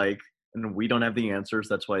look like. And we don't have the answers.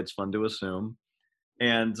 That's why it's fun to assume.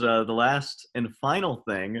 And the last and final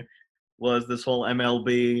thing was this whole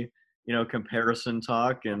MLB, comparison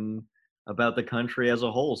talk and about the country as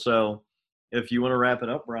a whole. So if you want to wrap it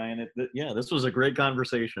up, Brian, this was a great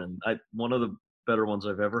conversation. One of the better ones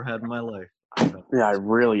I've ever had in my life. Yeah, I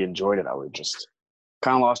really enjoyed it. I would just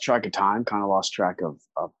kind of lost track of time, kind of lost track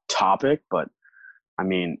of topic, but I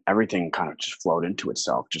mean, everything kind of just flowed into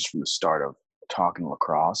itself just from the start of talking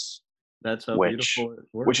lacrosse. That's how beautiful it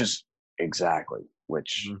works.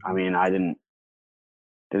 I mean, I didn't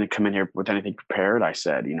come in here with anything prepared. I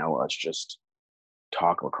said, let's just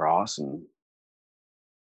talk lacrosse, and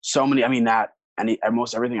so many. I mean,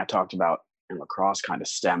 almost everything I talked about in lacrosse kind of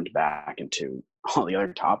stemmed back into all the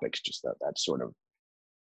other topics. Just that sort of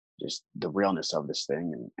just the realness of this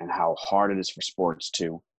thing, and how hard it is for sports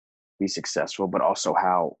to be successful, but also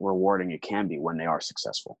how rewarding it can be when they are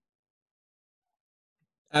successful.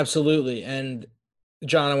 Absolutely. And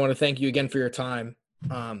John, I want to thank you again for your time.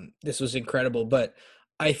 This was incredible, but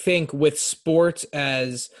I think with sports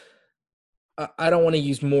as I don't want to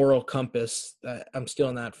use moral compass. I'm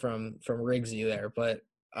stealing that from Riggsy there, but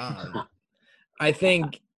I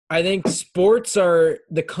think sports are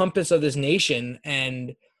the compass of this nation.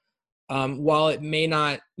 And while it may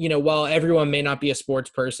not, while everyone may not be a sports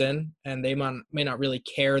person and they may not really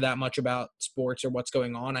care that much about sports or what's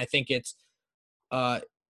going on, I think it's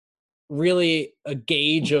really a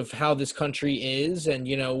gauge of how this country is. And,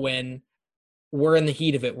 when we're in the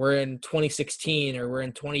heat of it, we're in 2016 or we're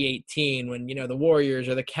in 2018 when, the Warriors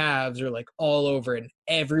or the Cavs are like all over and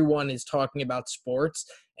everyone is talking about sports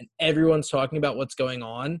and everyone's talking about what's going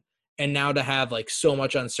on. And now to have like so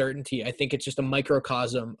much uncertainty, I think it's just a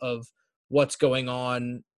microcosm of what's going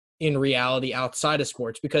on in reality outside of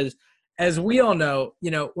sports. Because as we all know,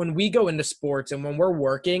 when we go into sports and when we're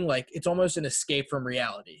working, like it's almost an escape from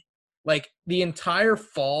reality. Like the entire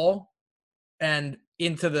fall and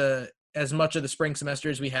into as much of the spring semester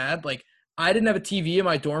as we had, like I didn't have a TV in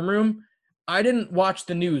my dorm room. I didn't watch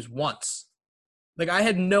the news once. Like I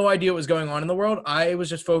had no idea what was going on in the world. I was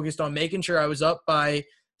just focused on making sure I was up by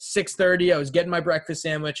 6:30. I was getting my breakfast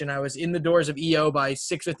sandwich and I was in the doors of EO by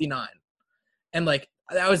 6:59. And like,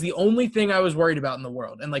 that was the only thing I was worried about in the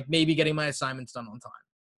world. And like maybe getting my assignments done on time.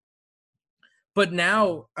 But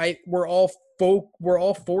now we're all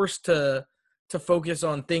forced to focus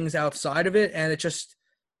on things outside of it. And it just,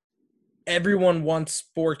 everyone wants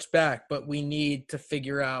sports back, but we need to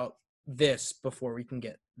figure out this before we can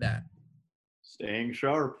get that. Staying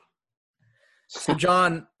sharp. So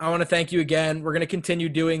John, I want to thank you again. We're going to continue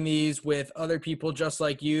doing these with other people just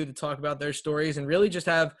like you to talk about their stories and really just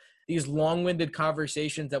have these long-winded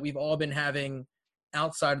conversations that we've all been having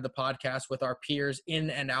outside of the podcast with our peers in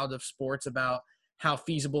and out of sports about how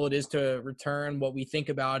feasible it is to return, what we think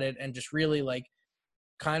about it, and just really like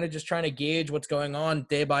kind of just trying to gauge what's going on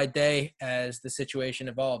day by day as the situation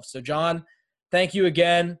evolves. So John, thank you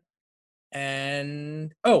again.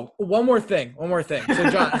 And one more thing. So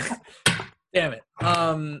John, damn it.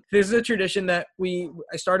 This is a tradition that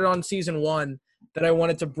I started on season 1 that I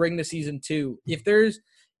wanted to bring to season 2. If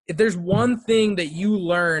there's one thing that you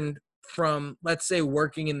learned from, let's say,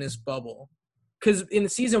 working in this bubble, because in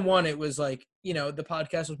season 1, it was like, the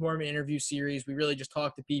podcast was more of an interview series. We really just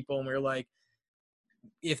talked to people and we were like,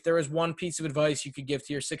 if there was one piece of advice you could give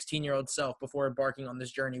to your 16-year-old self before embarking on this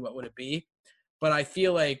journey, what would it be? But I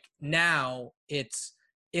feel like now it's,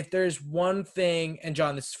 if there's one thing, and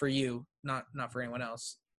John, this is for you, not for anyone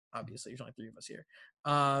else. Obviously, there's only 3 of us here.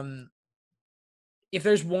 If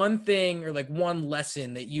there's one thing or like one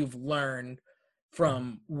lesson that you've learned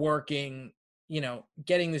from working,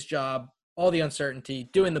 getting this job all the uncertainty,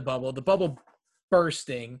 doing the bubble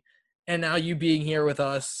bursting, and now you being here with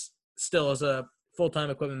us still as a full-time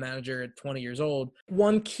equipment manager at 20 years old.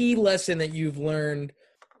 One key lesson that you've learned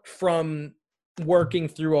from working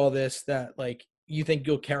through all this that like you think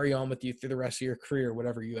you'll carry on with you through the rest of your career,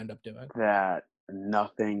 whatever you end up doing? That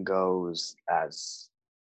nothing goes as,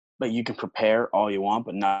 but you can prepare all you want,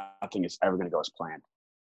 but nothing is ever going to go as planned.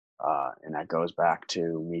 And that goes back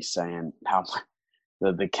to me saying how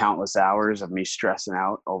the countless hours of me stressing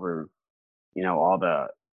out over, all the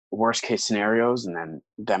worst case scenarios and then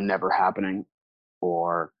them never happening,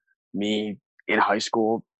 or me in high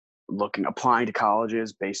school applying to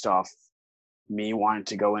colleges based off me wanting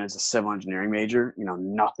to go in as a civil engineering major.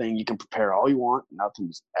 Nothing, you can prepare all you want,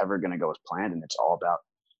 nothing's ever going to go as planned, and it's all about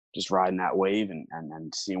just riding that wave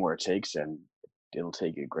and seeing where it takes, and it'll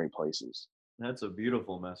take you to great places. That's a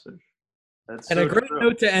beautiful message. That's and so a great true.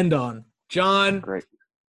 note to end on. John, Great.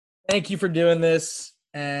 thank you for doing this,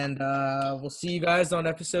 and we'll see you guys on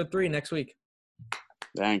episode 3 next week.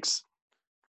 Thanks.